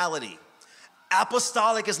personality.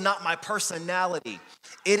 Apostolic is not my personality.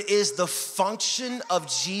 It is the function of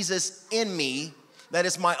Jesus in me that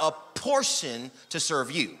is my portion to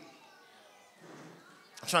serve you.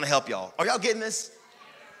 I'm trying to help y'all. Are y'all getting this?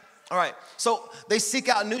 All right. So they seek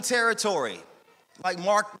out new territory, like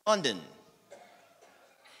Mark London,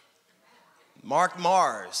 Mark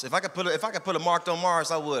Mars. If I could put a Mark on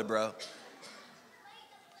Mars, I would, bro.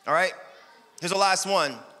 All right. Here's the last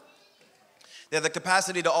one. They have the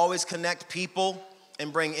capacity to always connect people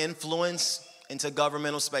and bring influence into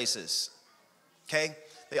governmental spaces. Okay?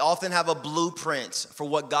 They often have a blueprint for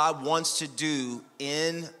what God wants to do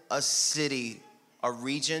in a city, a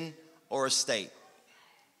region, or a state.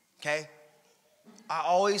 Okay? I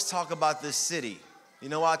always talk about this city. You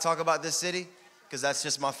know why I talk about this city? Because that's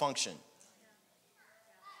just my function.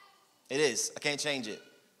 It is. I can't change it.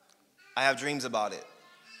 I have dreams about it.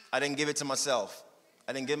 I didn't give it to myself.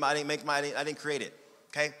 I didn't create it.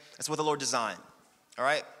 Okay? That's what the Lord designed. All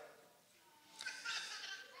right?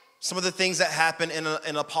 Some of the things that happen in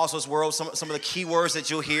an apostles' world, some of the key words that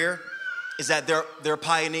you'll hear is that they're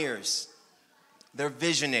pioneers. They're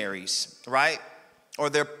visionaries, right? Or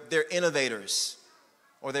they're innovators,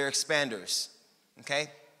 or they're expanders. Okay?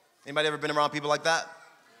 Anybody ever been around people like that?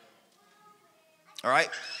 All right?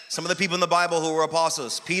 Some of the people in the Bible who were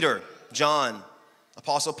apostles: Peter, John,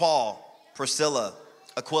 Apostle Paul, Priscilla,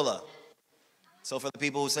 Aquila. So for the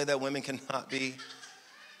people who say that women cannot be,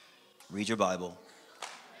 read your Bible.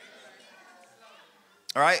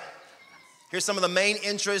 All right? Here's some of the main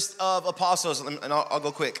interests of apostles, and I'll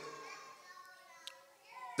go quick.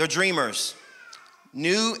 They're dreamers.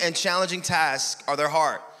 New and challenging tasks are their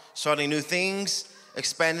heart. Starting new things,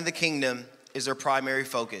 expanding the kingdom is their primary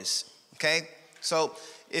focus. Okay? So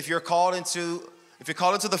if you're called into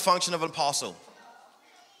the function of an apostle,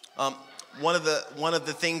 one of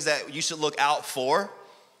the things that you should look out for,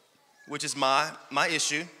 which is my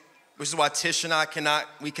issue, which is why Tish and I cannot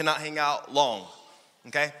hang out long,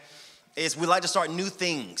 okay, is we like to start new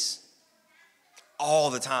things all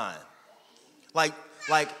the time. Like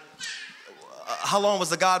how long was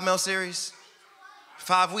the God Mail series?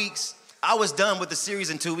 5 weeks? I was done with the series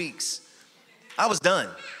in 2 weeks. I was done.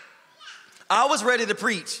 I was ready to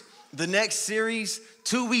preach the next series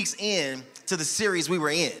 2 weeks in to the series we were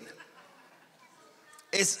in.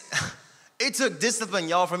 It took discipline,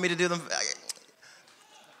 y'all, for me to do them.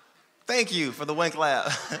 Thank you for the wink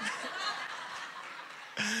laugh.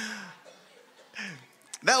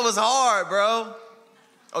 That was hard, bro.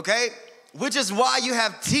 Okay? Which is why you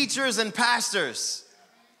have teachers and pastors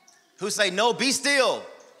who say, no, be still.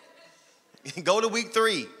 Go to week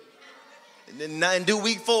 3 and do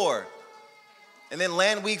week 4 and then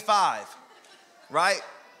land week 5, right?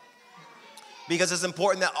 Because it's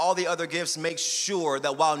important that all the other gifts make sure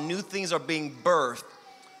that while new things are being birthed,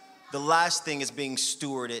 the last thing is being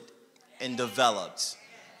stewarded and developed.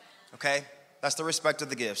 Okay? That's the respect of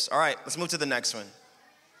the gifts. All right, let's move to the next one.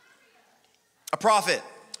 A prophet.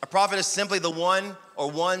 A prophet is simply the one or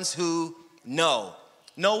ones who know.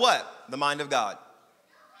 Know what? The mind of God.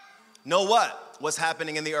 Know what? What's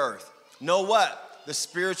happening in the earth. Know what? The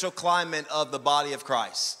spiritual climate of the body of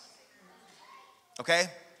Christ. Okay?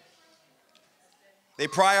 They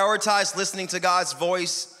prioritize listening to God's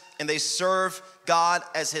voice, and they serve God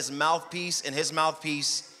as his mouthpiece and his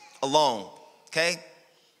mouthpiece alone. Okay?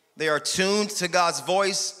 They are tuned to God's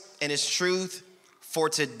voice and his truth for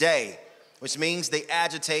today, which means they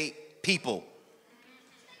agitate people.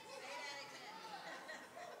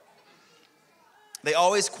 They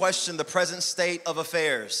always question the present state of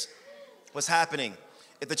affairs. What's happening?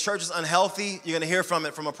 If the church is unhealthy, you're going to hear from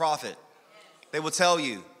it from a prophet. They will tell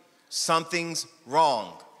you something's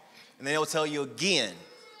wrong. And then they'll tell you again,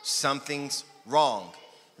 something's wrong.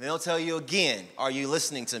 And then they'll tell you again, are you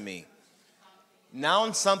listening to me?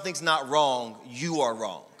 Now something's not wrong, you are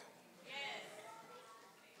wrong.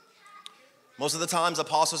 Most of the times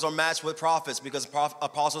apostles are matched with prophets because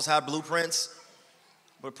apostles have blueprints,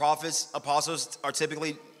 but apostles are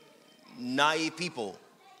typically naive people.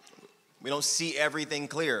 We don't see everything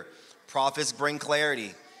clear. Prophets bring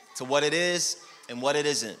clarity to what it is and what it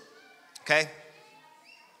isn't. Okay?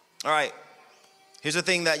 All right. Here's the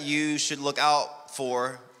thing that you should look out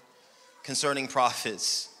for concerning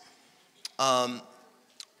prophets.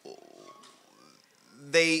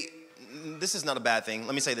 This is not a bad thing.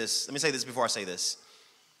 Let me say this before I say this.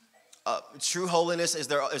 True holiness is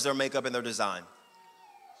their makeup and their design.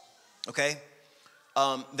 Okay?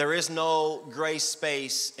 There is no gray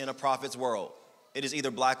space in a prophet's world. It is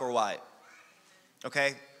either black or white.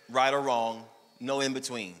 Okay? Right or wrong. No in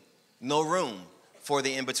between. No room for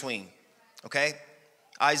the in between. Okay?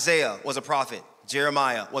 Isaiah was a prophet.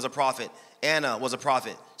 Jeremiah was a prophet. Anna was a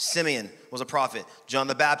prophet. Simeon was a prophet. John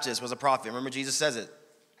the Baptist was a prophet. Remember, Jesus says it.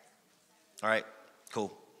 All right,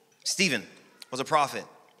 cool. Stephen was a prophet.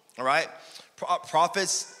 All right?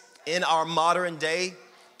 Prophets in our modern day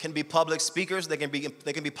can be public speakers. They can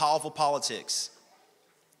be powerful politics.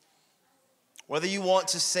 Whether you want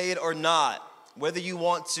to say it or not, whether you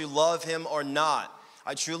want to love him or not,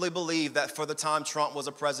 I truly believe that for the time Trump was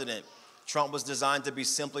a president, Trump was designed to be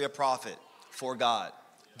simply a prophet for God.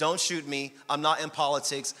 Don't shoot me. I'm not in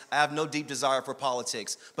politics. I have no deep desire for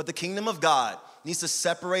politics. But the kingdom of God needs to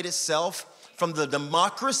separate itself from the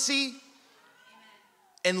democracy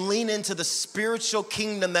and lean into the spiritual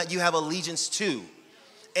kingdom that you have allegiance to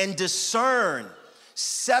and discern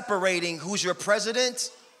separating who's your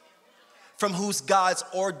president from who's God's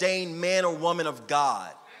ordained man or woman of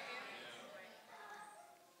God.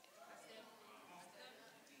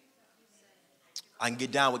 I can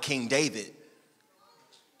get down with King David,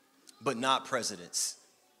 but not presidents.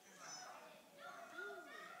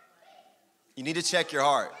 You need to check your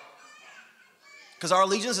heart. Because our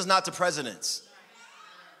allegiance is not to presidents.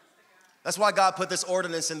 That's why God put this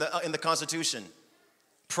ordinance in the Constitution.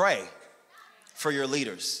 Pray for your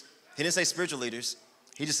leaders. He didn't say spiritual leaders.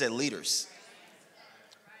 He just said leaders.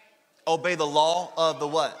 Obey the law of the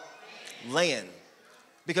what? Land.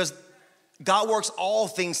 Because God works all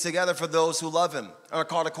things together for those who love him and are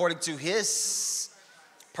called according to his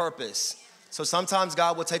purpose. So sometimes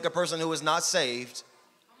God will take a person who is not saved,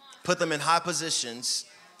 put them in high positions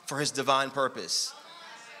for his divine purpose.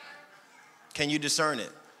 Can you discern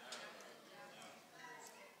it?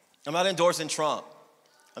 I'm not endorsing Trump.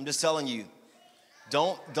 I'm just telling you,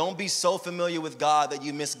 don't be so familiar with God that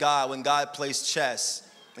you miss God when God plays chess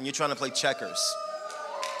and you're trying to play checkers.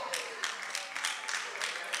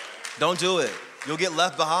 Don't do it. You'll get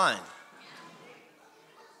left behind.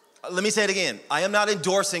 Let me say it again. I am not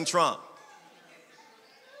endorsing Trump.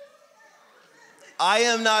 I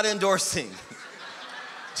am not endorsing.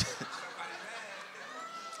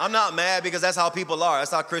 I'm not mad because that's how people are.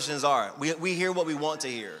 That's how Christians are. We hear what we want to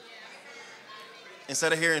hear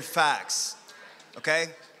instead of hearing facts, okay?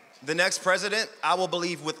 The next president, I will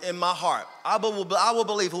believe within my heart. I will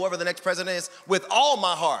believe whoever the next president is with all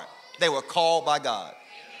my heart. They were called by God.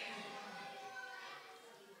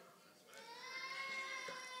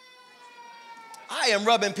 I am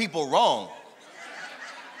rubbing people wrong.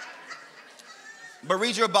 But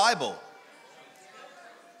read your Bible.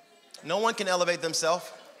 No one can elevate themselves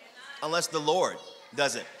unless the Lord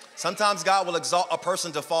does it. Sometimes God will exalt a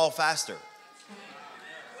person to fall faster,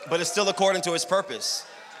 but it's still according to his purpose.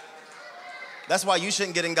 That's why you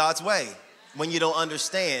shouldn't get in God's way when you don't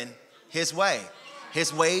understand his way.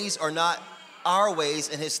 His ways are not our ways,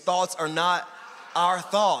 and his thoughts are not our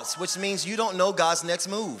thoughts, which means you don't know God's next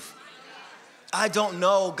move. I don't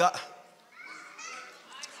know God.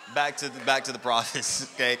 Back to the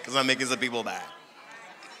prophets, okay? Because I'm making some people mad.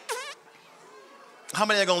 How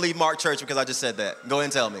many are going to leave Mark Church because I just said that? Go ahead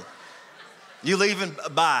and tell me. You leaving?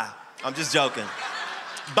 Bye. I'm just joking.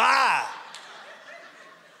 Bye.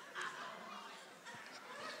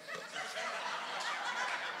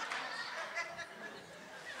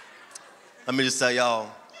 Let me just tell y'all,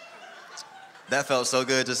 that felt so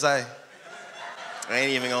good to say. I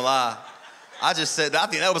ain't even gonna lie. I just said, I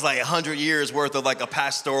think that was like 100 years worth of like a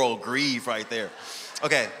pastoral grief right there.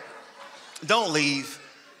 Okay, don't leave,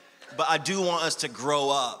 but I do want us to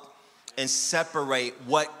grow up and separate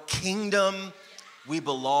what kingdom we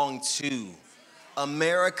belong to.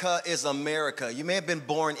 America is America. You may have been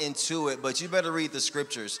born into it, but you better read the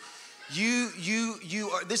scriptures.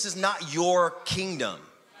 This is not your kingdom.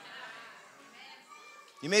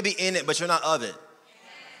 You may be in it, but you're not of it.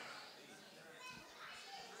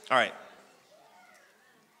 All right.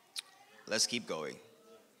 Let's keep going.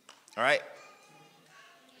 All right?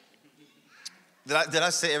 Did I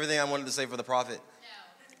say everything I wanted to say for the prophet?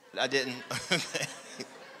 No. I didn't?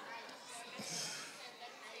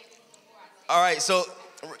 All right, so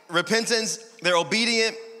repentance, they're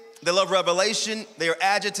obedient, they love revelation, they are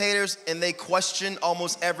agitators, and they question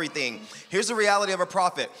almost everything. Here's the reality of a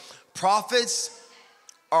prophet. Prophets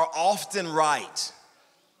are often right,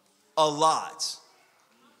 a lot.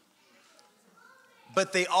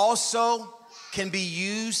 But they also can be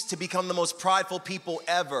used to become the most prideful people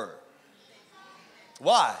ever.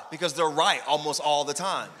 Why? Because they're right almost all the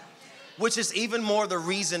time. Which is even more the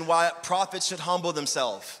reason why prophets should humble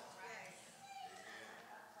themselves.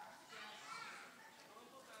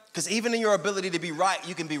 Because even in your ability to be right,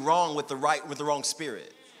 you can be wrong with the wrong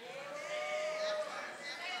spirit.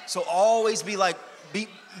 So always be like, be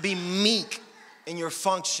meek in your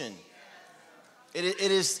function.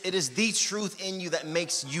 It is the truth in you that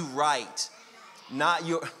makes you right, not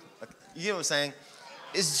your, you get what I'm saying?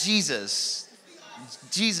 It's Jesus.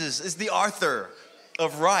 Jesus is the author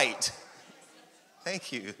of right.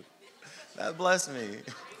 Thank you. That blessed me.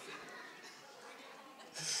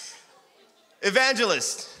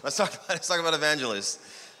 Evangelist. Let's talk about evangelists.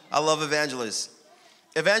 I love evangelists.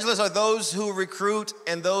 Evangelists are those who recruit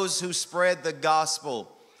and those who spread the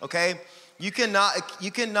gospel. Okay? You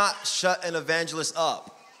cannot shut an evangelist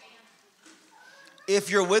up. If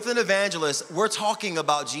you're with an evangelist, we're talking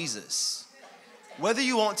about Jesus. Whether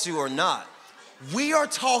you want to or not, we are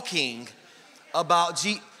talking about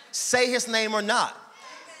say his name or not.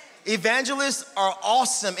 Evangelists are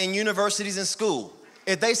awesome in universities and school.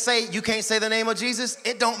 If they say you can't say the name of Jesus,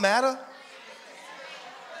 it don't matter.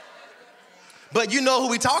 But you know who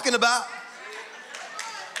we talking about.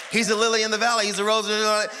 He's a lily in the valley. He's a rose,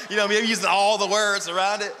 maybe using all the words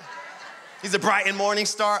around it. He's a bright and morning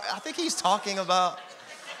star. I think he's talking about.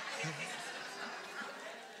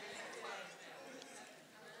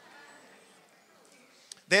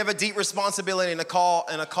 They have a deep responsibility and a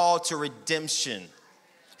call to redemption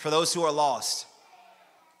for those who are lost.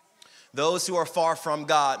 Those who are far from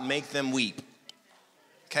God, make them weep.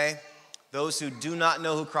 Okay? Those who do not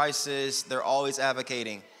know who Christ is, they're always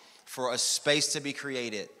advocating for a space to be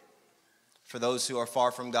created for those who are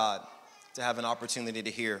far from God to have an opportunity to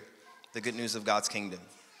hear the good news of God's kingdom.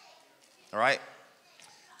 All right?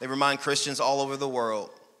 They remind Christians all over the world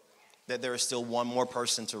that there is still one more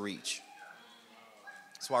person to reach.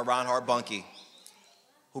 That's why Reinhard Bonnke,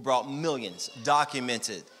 who brought millions,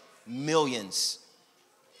 documented millions,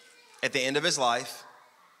 at the end of his life,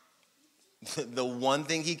 the one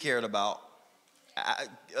thing he cared about,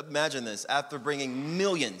 imagine this, after bringing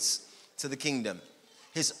millions to the kingdom,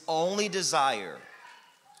 his only desire,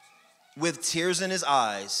 with tears in his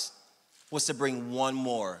eyes, was to bring one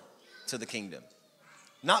more to the kingdom.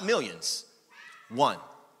 Not millions, one.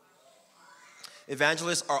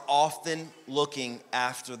 Evangelists are often looking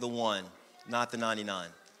after the one, not the 99.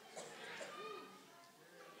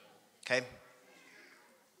 Okay?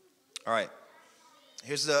 All right.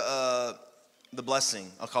 Here's the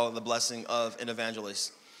blessing. I'll call it the blessing of an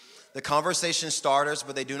evangelist. The conversation starters,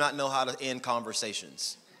 but they do not know how to end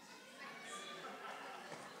conversations.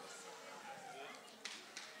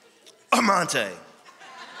 Amante.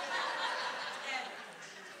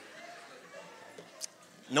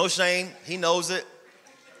 No shame. He knows it.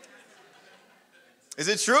 Is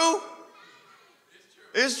it true?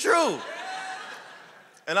 It's true.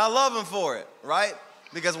 And I love him for it, right?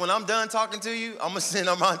 Because when I'm done talking to you, I'm going to send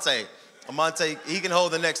Amante. Amante, he can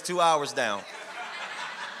hold the next 2 hours down.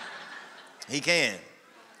 He can.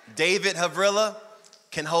 David Havrilla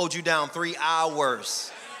can hold you down 3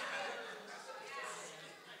 hours.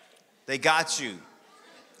 They got you.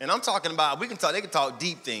 And I'm talking about, they can talk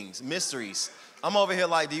deep things, mysteries. I'm over here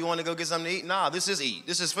like, do you want to go get something to eat? Nah, this is eat.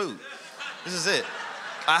 This is food. This is it.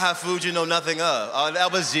 I have food you know nothing of. Oh,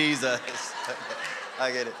 that was Jesus.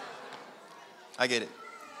 I get it. I get it.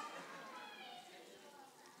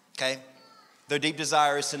 Okay? Their deep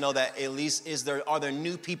desire is to know that at least are there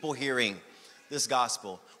new people hearing this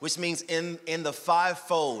gospel? Which means in the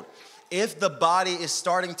fivefold, if the body is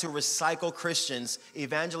starting to recycle Christians,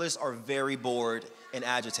 evangelists are very bored and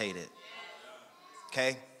agitated.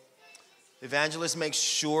 Okay? Evangelists make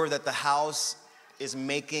sure that the house is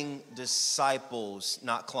making disciples,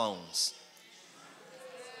 not clones.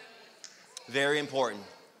 Very important.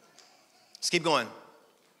 Let's keep going.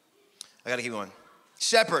 I got to keep going.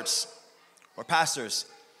 Shepherds or pastors.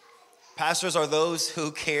 Pastors are those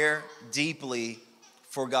who care deeply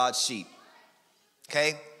for God's sheep.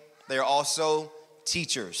 Okay? They are also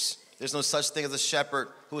teachers. There's no such thing as a shepherd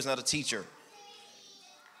who is not a teacher.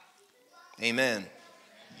 Amen.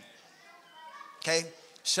 Okay?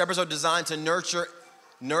 Shepherds are designed to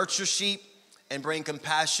nurture sheep and bring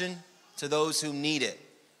compassion to those who need it.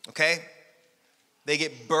 Okay? They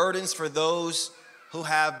get burdens for those who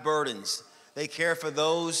have burdens. They care for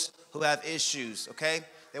those who have issues. Okay?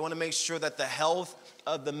 They want to make sure that the health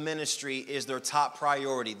of the ministry is their top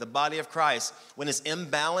priority. The body of Christ, when it's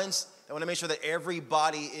imbalanced, they want to make sure that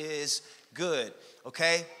everybody is good.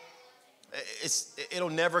 Okay? It'll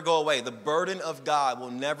never go away. The burden of God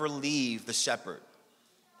will never leave the shepherd.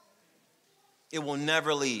 It will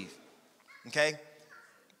never leave, okay?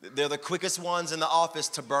 They're the quickest ones in the office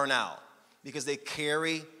to burn out because they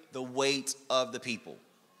carry the weight of the people,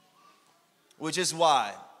 which is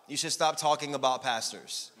why you should stop talking about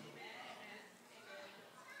pastors.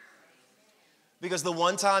 Because the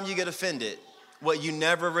one time you get offended, what you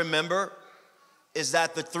never remember is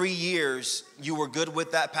that the 3 years you were good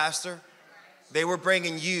with that pastor, they were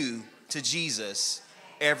bringing you to Jesus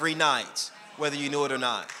every night, whether you knew it or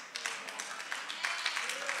not.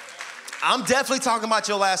 I'm definitely talking about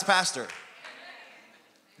your last pastor.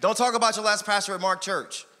 Don't talk about your last pastor at Mark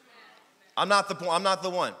Church. I'm not the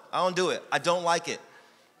one. I don't do it. I don't like it.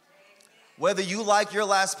 Whether you like your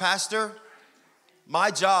last pastor,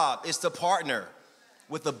 my job is to partner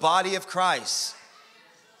with the body of Christ.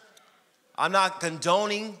 I'm not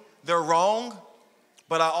condoning their wrong,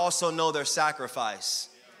 but I also know their sacrifice.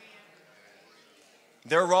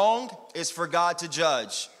 Their wrong is for God to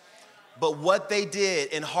judge. But what they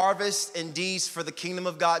did in harvest and deeds for the kingdom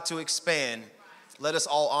of God to expand, let us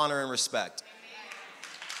all honor and respect.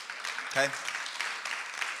 Okay?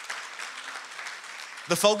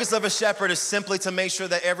 The focus of a shepherd is simply to make sure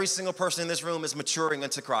that every single person in this room is maturing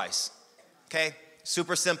into Christ. Okay?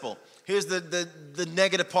 Super simple. Here's the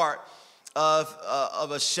negative part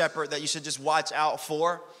of a shepherd that you should just watch out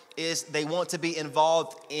for. is they want to be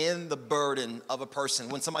involved in the burden of a person.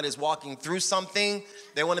 When somebody is walking through something,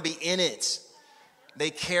 they want to be in it. They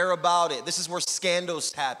care about it. This is where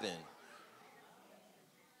scandals happen.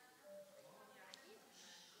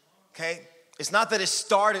 Okay? It's not that it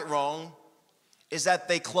started wrong. It's that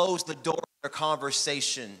they closed the door to their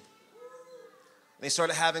conversation. They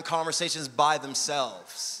started having conversations by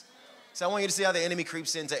themselves. So I want you to see how the enemy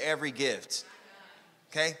creeps into every gift.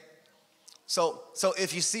 Okay? So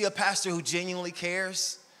if you see a pastor who genuinely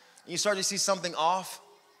cares, and you start to see something off,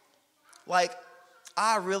 like,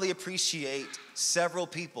 I really appreciate several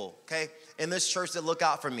people, okay, in this church that look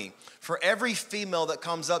out for me. For every female that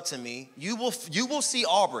comes up to me, you will see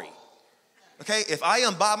Aubrey, okay? If I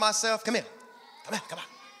am by myself, come on.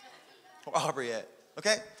 Where Aubrey at,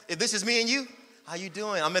 okay? If this is me and you, how you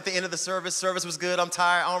doing? I'm at the end of the service. Service was good. I'm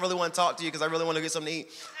tired. I don't really want to talk to you because I really want to get something to eat.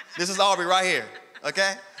 This is Aubrey right here,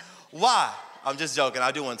 okay? Why? I'm just joking.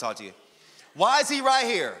 I do want to talk to you. Why is he right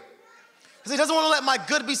here? Because he doesn't want to let my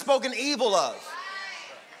good be spoken evil of.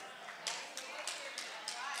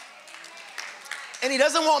 And he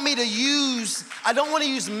doesn't want me to I don't want to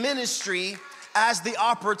use ministry as the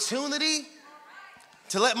opportunity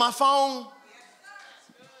to let my phone.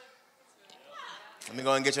 Let me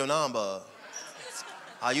go and get your number.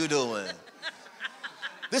 How you doing?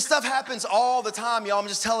 This stuff happens all the time, y'all. I'm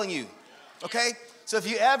just telling you, okay? So if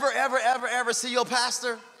you ever see your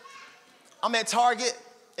pastor, I'm at Target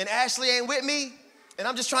and Ashley ain't with me and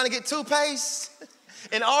I'm just trying to get toothpaste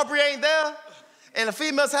and Aubrey ain't there and the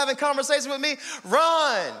female's having conversation with me,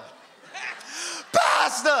 run.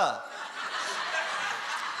 Pastor.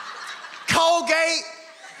 Colgate.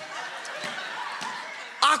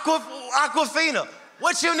 Aquafina.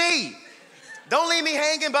 What you need? Don't leave me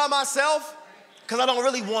hanging by myself because I don't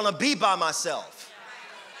really want to be by myself.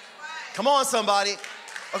 Come on, somebody.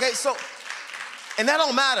 Okay, so, and that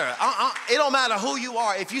don't matter. It don't matter who you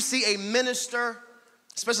are. If you see a minister,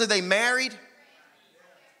 especially if they married,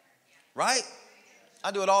 right?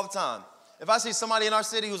 I do it all the time. If I see somebody in our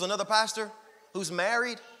city who's another pastor, who's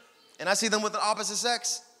married, and I see them with the opposite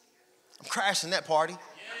sex, I'm crashing that party.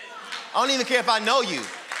 I don't even care if I know you.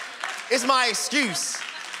 It's my excuse.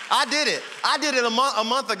 I did it a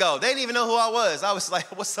month ago. They didn't even know who I was. I was like,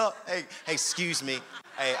 what's up? Hey, excuse me.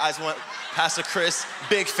 Hey, I just want, Pastor Kris,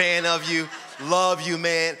 big fan of you. Love you,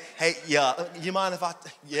 man. Hey, yeah, you mind if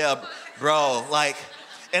yeah, bro, like,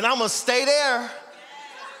 and I'm gonna stay there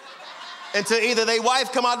until either they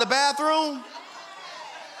wife come out the bathroom,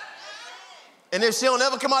 and if she don't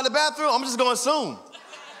ever come out the bathroom, I'm just gonna assume.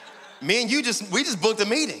 Me and you we just booked a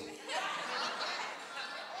meeting.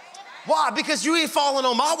 Why? Because you ain't falling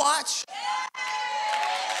on my watch.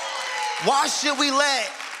 Why should we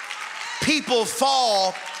let people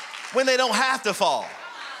fall when they don't have to fall?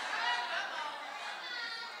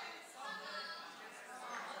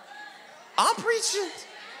 I'm preaching.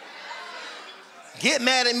 Get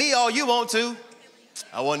mad at me all you want to.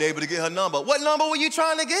 I wasn't able to get her number. What number were you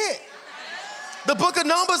trying to get? The book of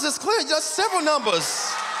Numbers is clear. There's several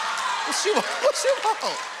numbers. What you want?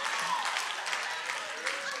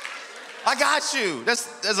 I got you.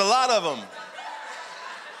 There's a lot of them.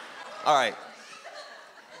 All right.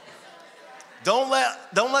 Don't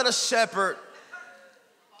let a shepherd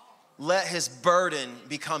let his burden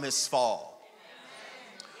become his fall.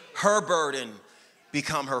 Her burden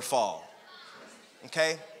become her fall.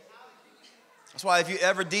 Okay? That's why if you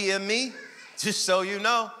ever DM me, just so you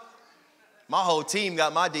know, my whole team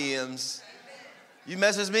got my DMs. You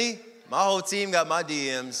message me, my whole team got my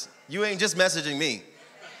DMs. You ain't just messaging me.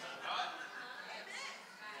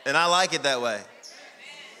 And I like it that way.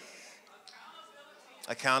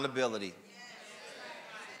 Accountability.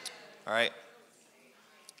 All right.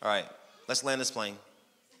 Let's land this plane.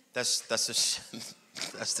 That's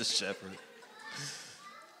the shepherd.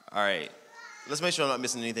 All right. Let's make sure I'm not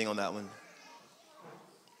missing anything on that one.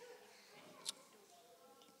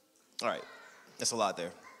 All right. That's a lot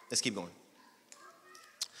there. Let's keep going.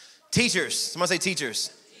 Teachers. Somebody say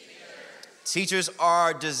teachers. Teachers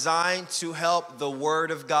are designed to help the Word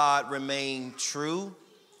of God remain true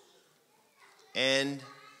and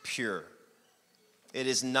pure. It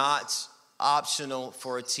is not optional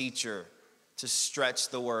for a teacher to stretch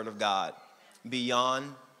the Word of God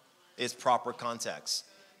beyond its proper context.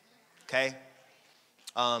 Okay?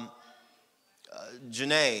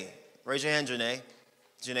 Janae, raise your hand, Janae.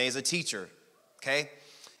 Janae is a teacher. Okay?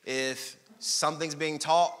 If something's being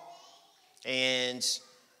taught and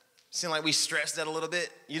seem like we stretched that a little bit.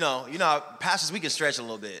 You know, pastors, we can stretch a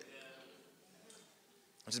little bit.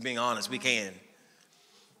 I'm just being honest, we can.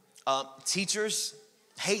 Teachers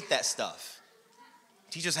hate that stuff.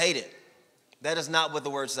 Teachers hate it. That is not what the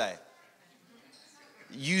word say.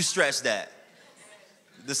 You stretch that.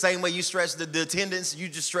 The same way you stretch the attendance, you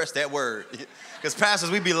just stretch that word. Because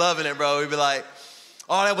pastors, we be loving it, bro. We be like,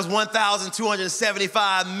 oh, that was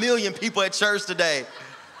 1,275 million people at church today.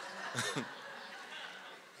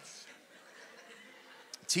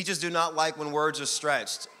 Teachers do not like when words are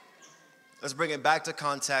stretched. Let's bring it back to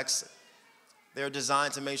context. They're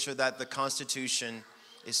designed to make sure that the Constitution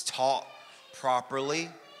is taught properly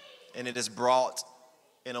and it is brought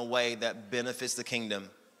in a way that benefits the kingdom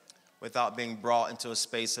without being brought into a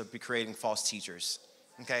space of creating false teachers,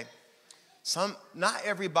 okay? Not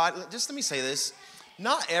everybody, just let me say this,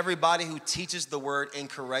 not everybody who teaches the word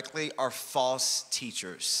incorrectly are false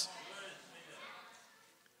teachers.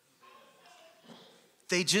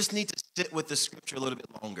 They just need to sit with the scripture a little bit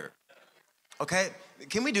longer, okay?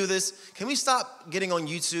 Can we do this? Can we stop getting on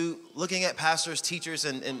YouTube, looking at pastors, teachers,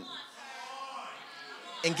 and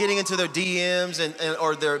getting into their DMs and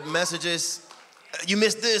or their messages? You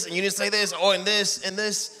missed this, and you didn't say this, or in this, and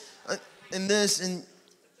this, and this, and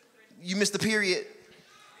you missed the period.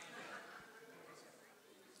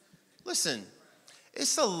 Listen,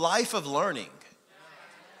 it's a life of learning.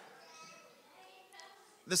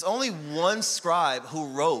 There's only one scribe who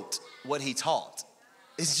wrote what he taught.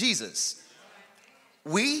 It's Jesus.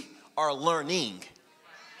 We are learning,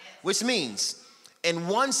 which means in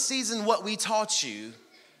one season what we taught you,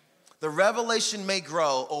 the revelation may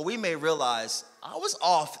grow, or we may realize I was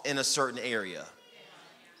off in a certain area.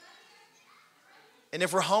 And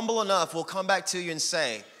if we're humble enough, we'll come back to you and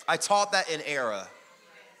say, I taught that in error.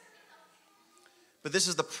 But this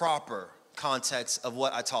is the proper context of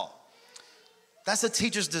what I taught. That's a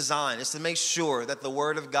teacher's design, is to make sure that the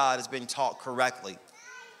word of God is being taught correctly,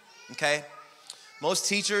 okay? Most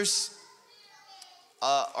teachers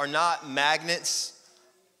are not magnets.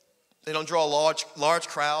 They don't draw large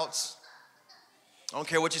crowds. I don't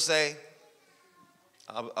care what you say.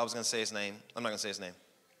 I was going to say his name. I'm not going to say his name.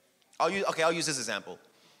 I'll use this example.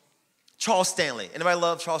 Charles Stanley. Anybody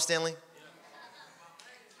love Charles Stanley?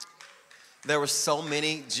 There were so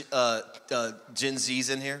many Gen Zs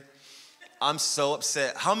in here. I'm so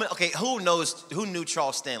upset. How many? Okay, who knew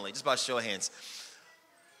Charles Stanley? Just by a show of hands.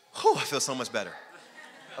 Whew, I feel so much better.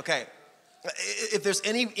 Okay, if there's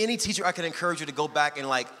any teacher, I can encourage you to go back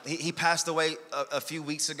and he passed away a few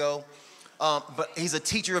weeks ago, but he's a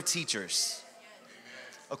teacher of teachers.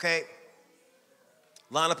 Okay,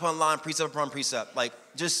 line upon line, precept upon precept,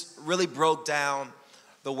 just really broke down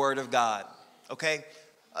the word of God. Okay,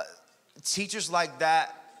 teachers like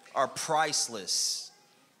that are priceless.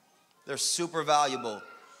 They're super valuable.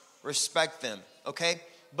 Respect them, okay?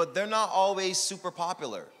 But they're not always super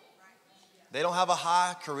popular. They don't have a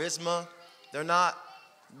high charisma. They're not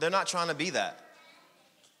trying to be that,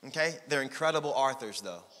 okay? They're incredible authors,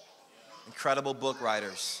 though. Incredible book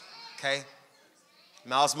writers, okay?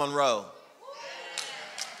 Miles Monroe,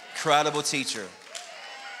 incredible teacher.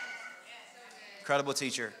 Incredible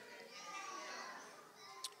teacher.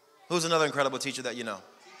 Who's another incredible teacher that you know?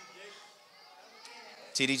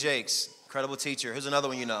 T.D. Jakes, incredible teacher. Who's another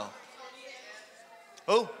one you know?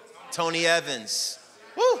 Who? Tony Evans.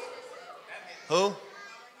 Woo! Who?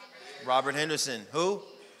 Robert Henderson. Who?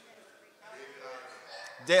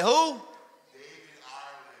 Who?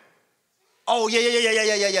 Oh,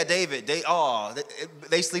 yeah, David.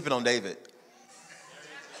 They sleeping on David.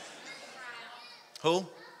 Who?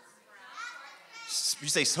 You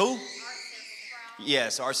say who?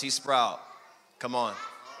 Yes, R.C. Sprout. Come on.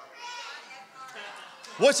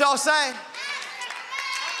 What y'all say?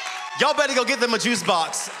 Y'all better go get them a juice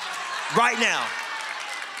box right now.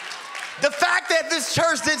 The fact that this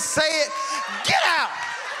church didn't say it, get out.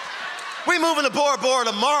 We moving to Bora Bora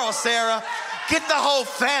tomorrow, Sarah. Get the whole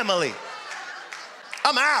family.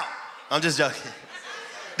 I'm out. I'm just joking.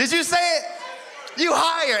 Did you say it? You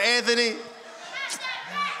hire, Anthony.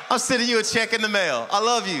 I'm sending you a check in the mail. I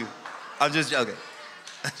love you. I'm just joking.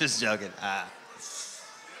 I'm just joking. All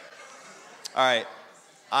right.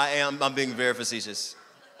 I'm being very facetious,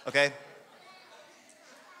 okay?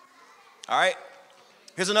 All right.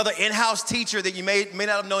 Here's another in-house teacher that you may not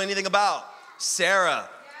have known anything about. Sarah,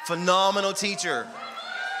 phenomenal teacher.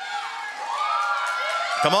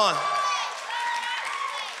 Come on.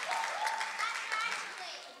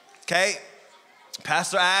 Okay.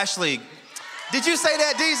 Pastor Ashley. Did you say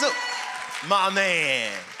that, Diesel? My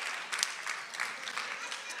man.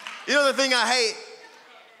 You know the thing I hate?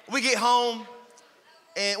 We get home,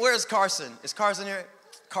 and where's Carson? Is Carson here?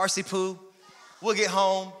 Carsey Poo. We'll get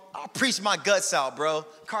home. I'll preach my guts out, bro.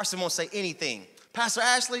 Carson won't say anything. Pastor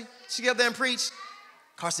Ashley, she get up there and preach.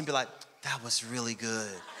 Carson be like, that was really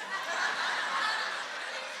good.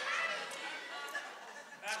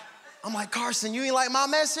 I'm like, Carson, you ain't like my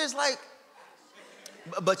message? Like,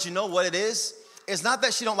 but you know what it is? It's not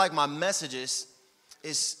that she don't like my messages.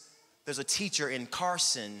 It's there's a teacher in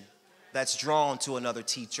Carson that's drawn to another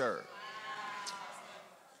teacher.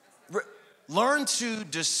 Learn to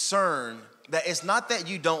discern that it's not that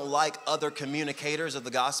you don't like other communicators of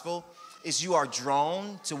the gospel, it's you are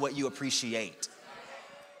drawn to what you appreciate.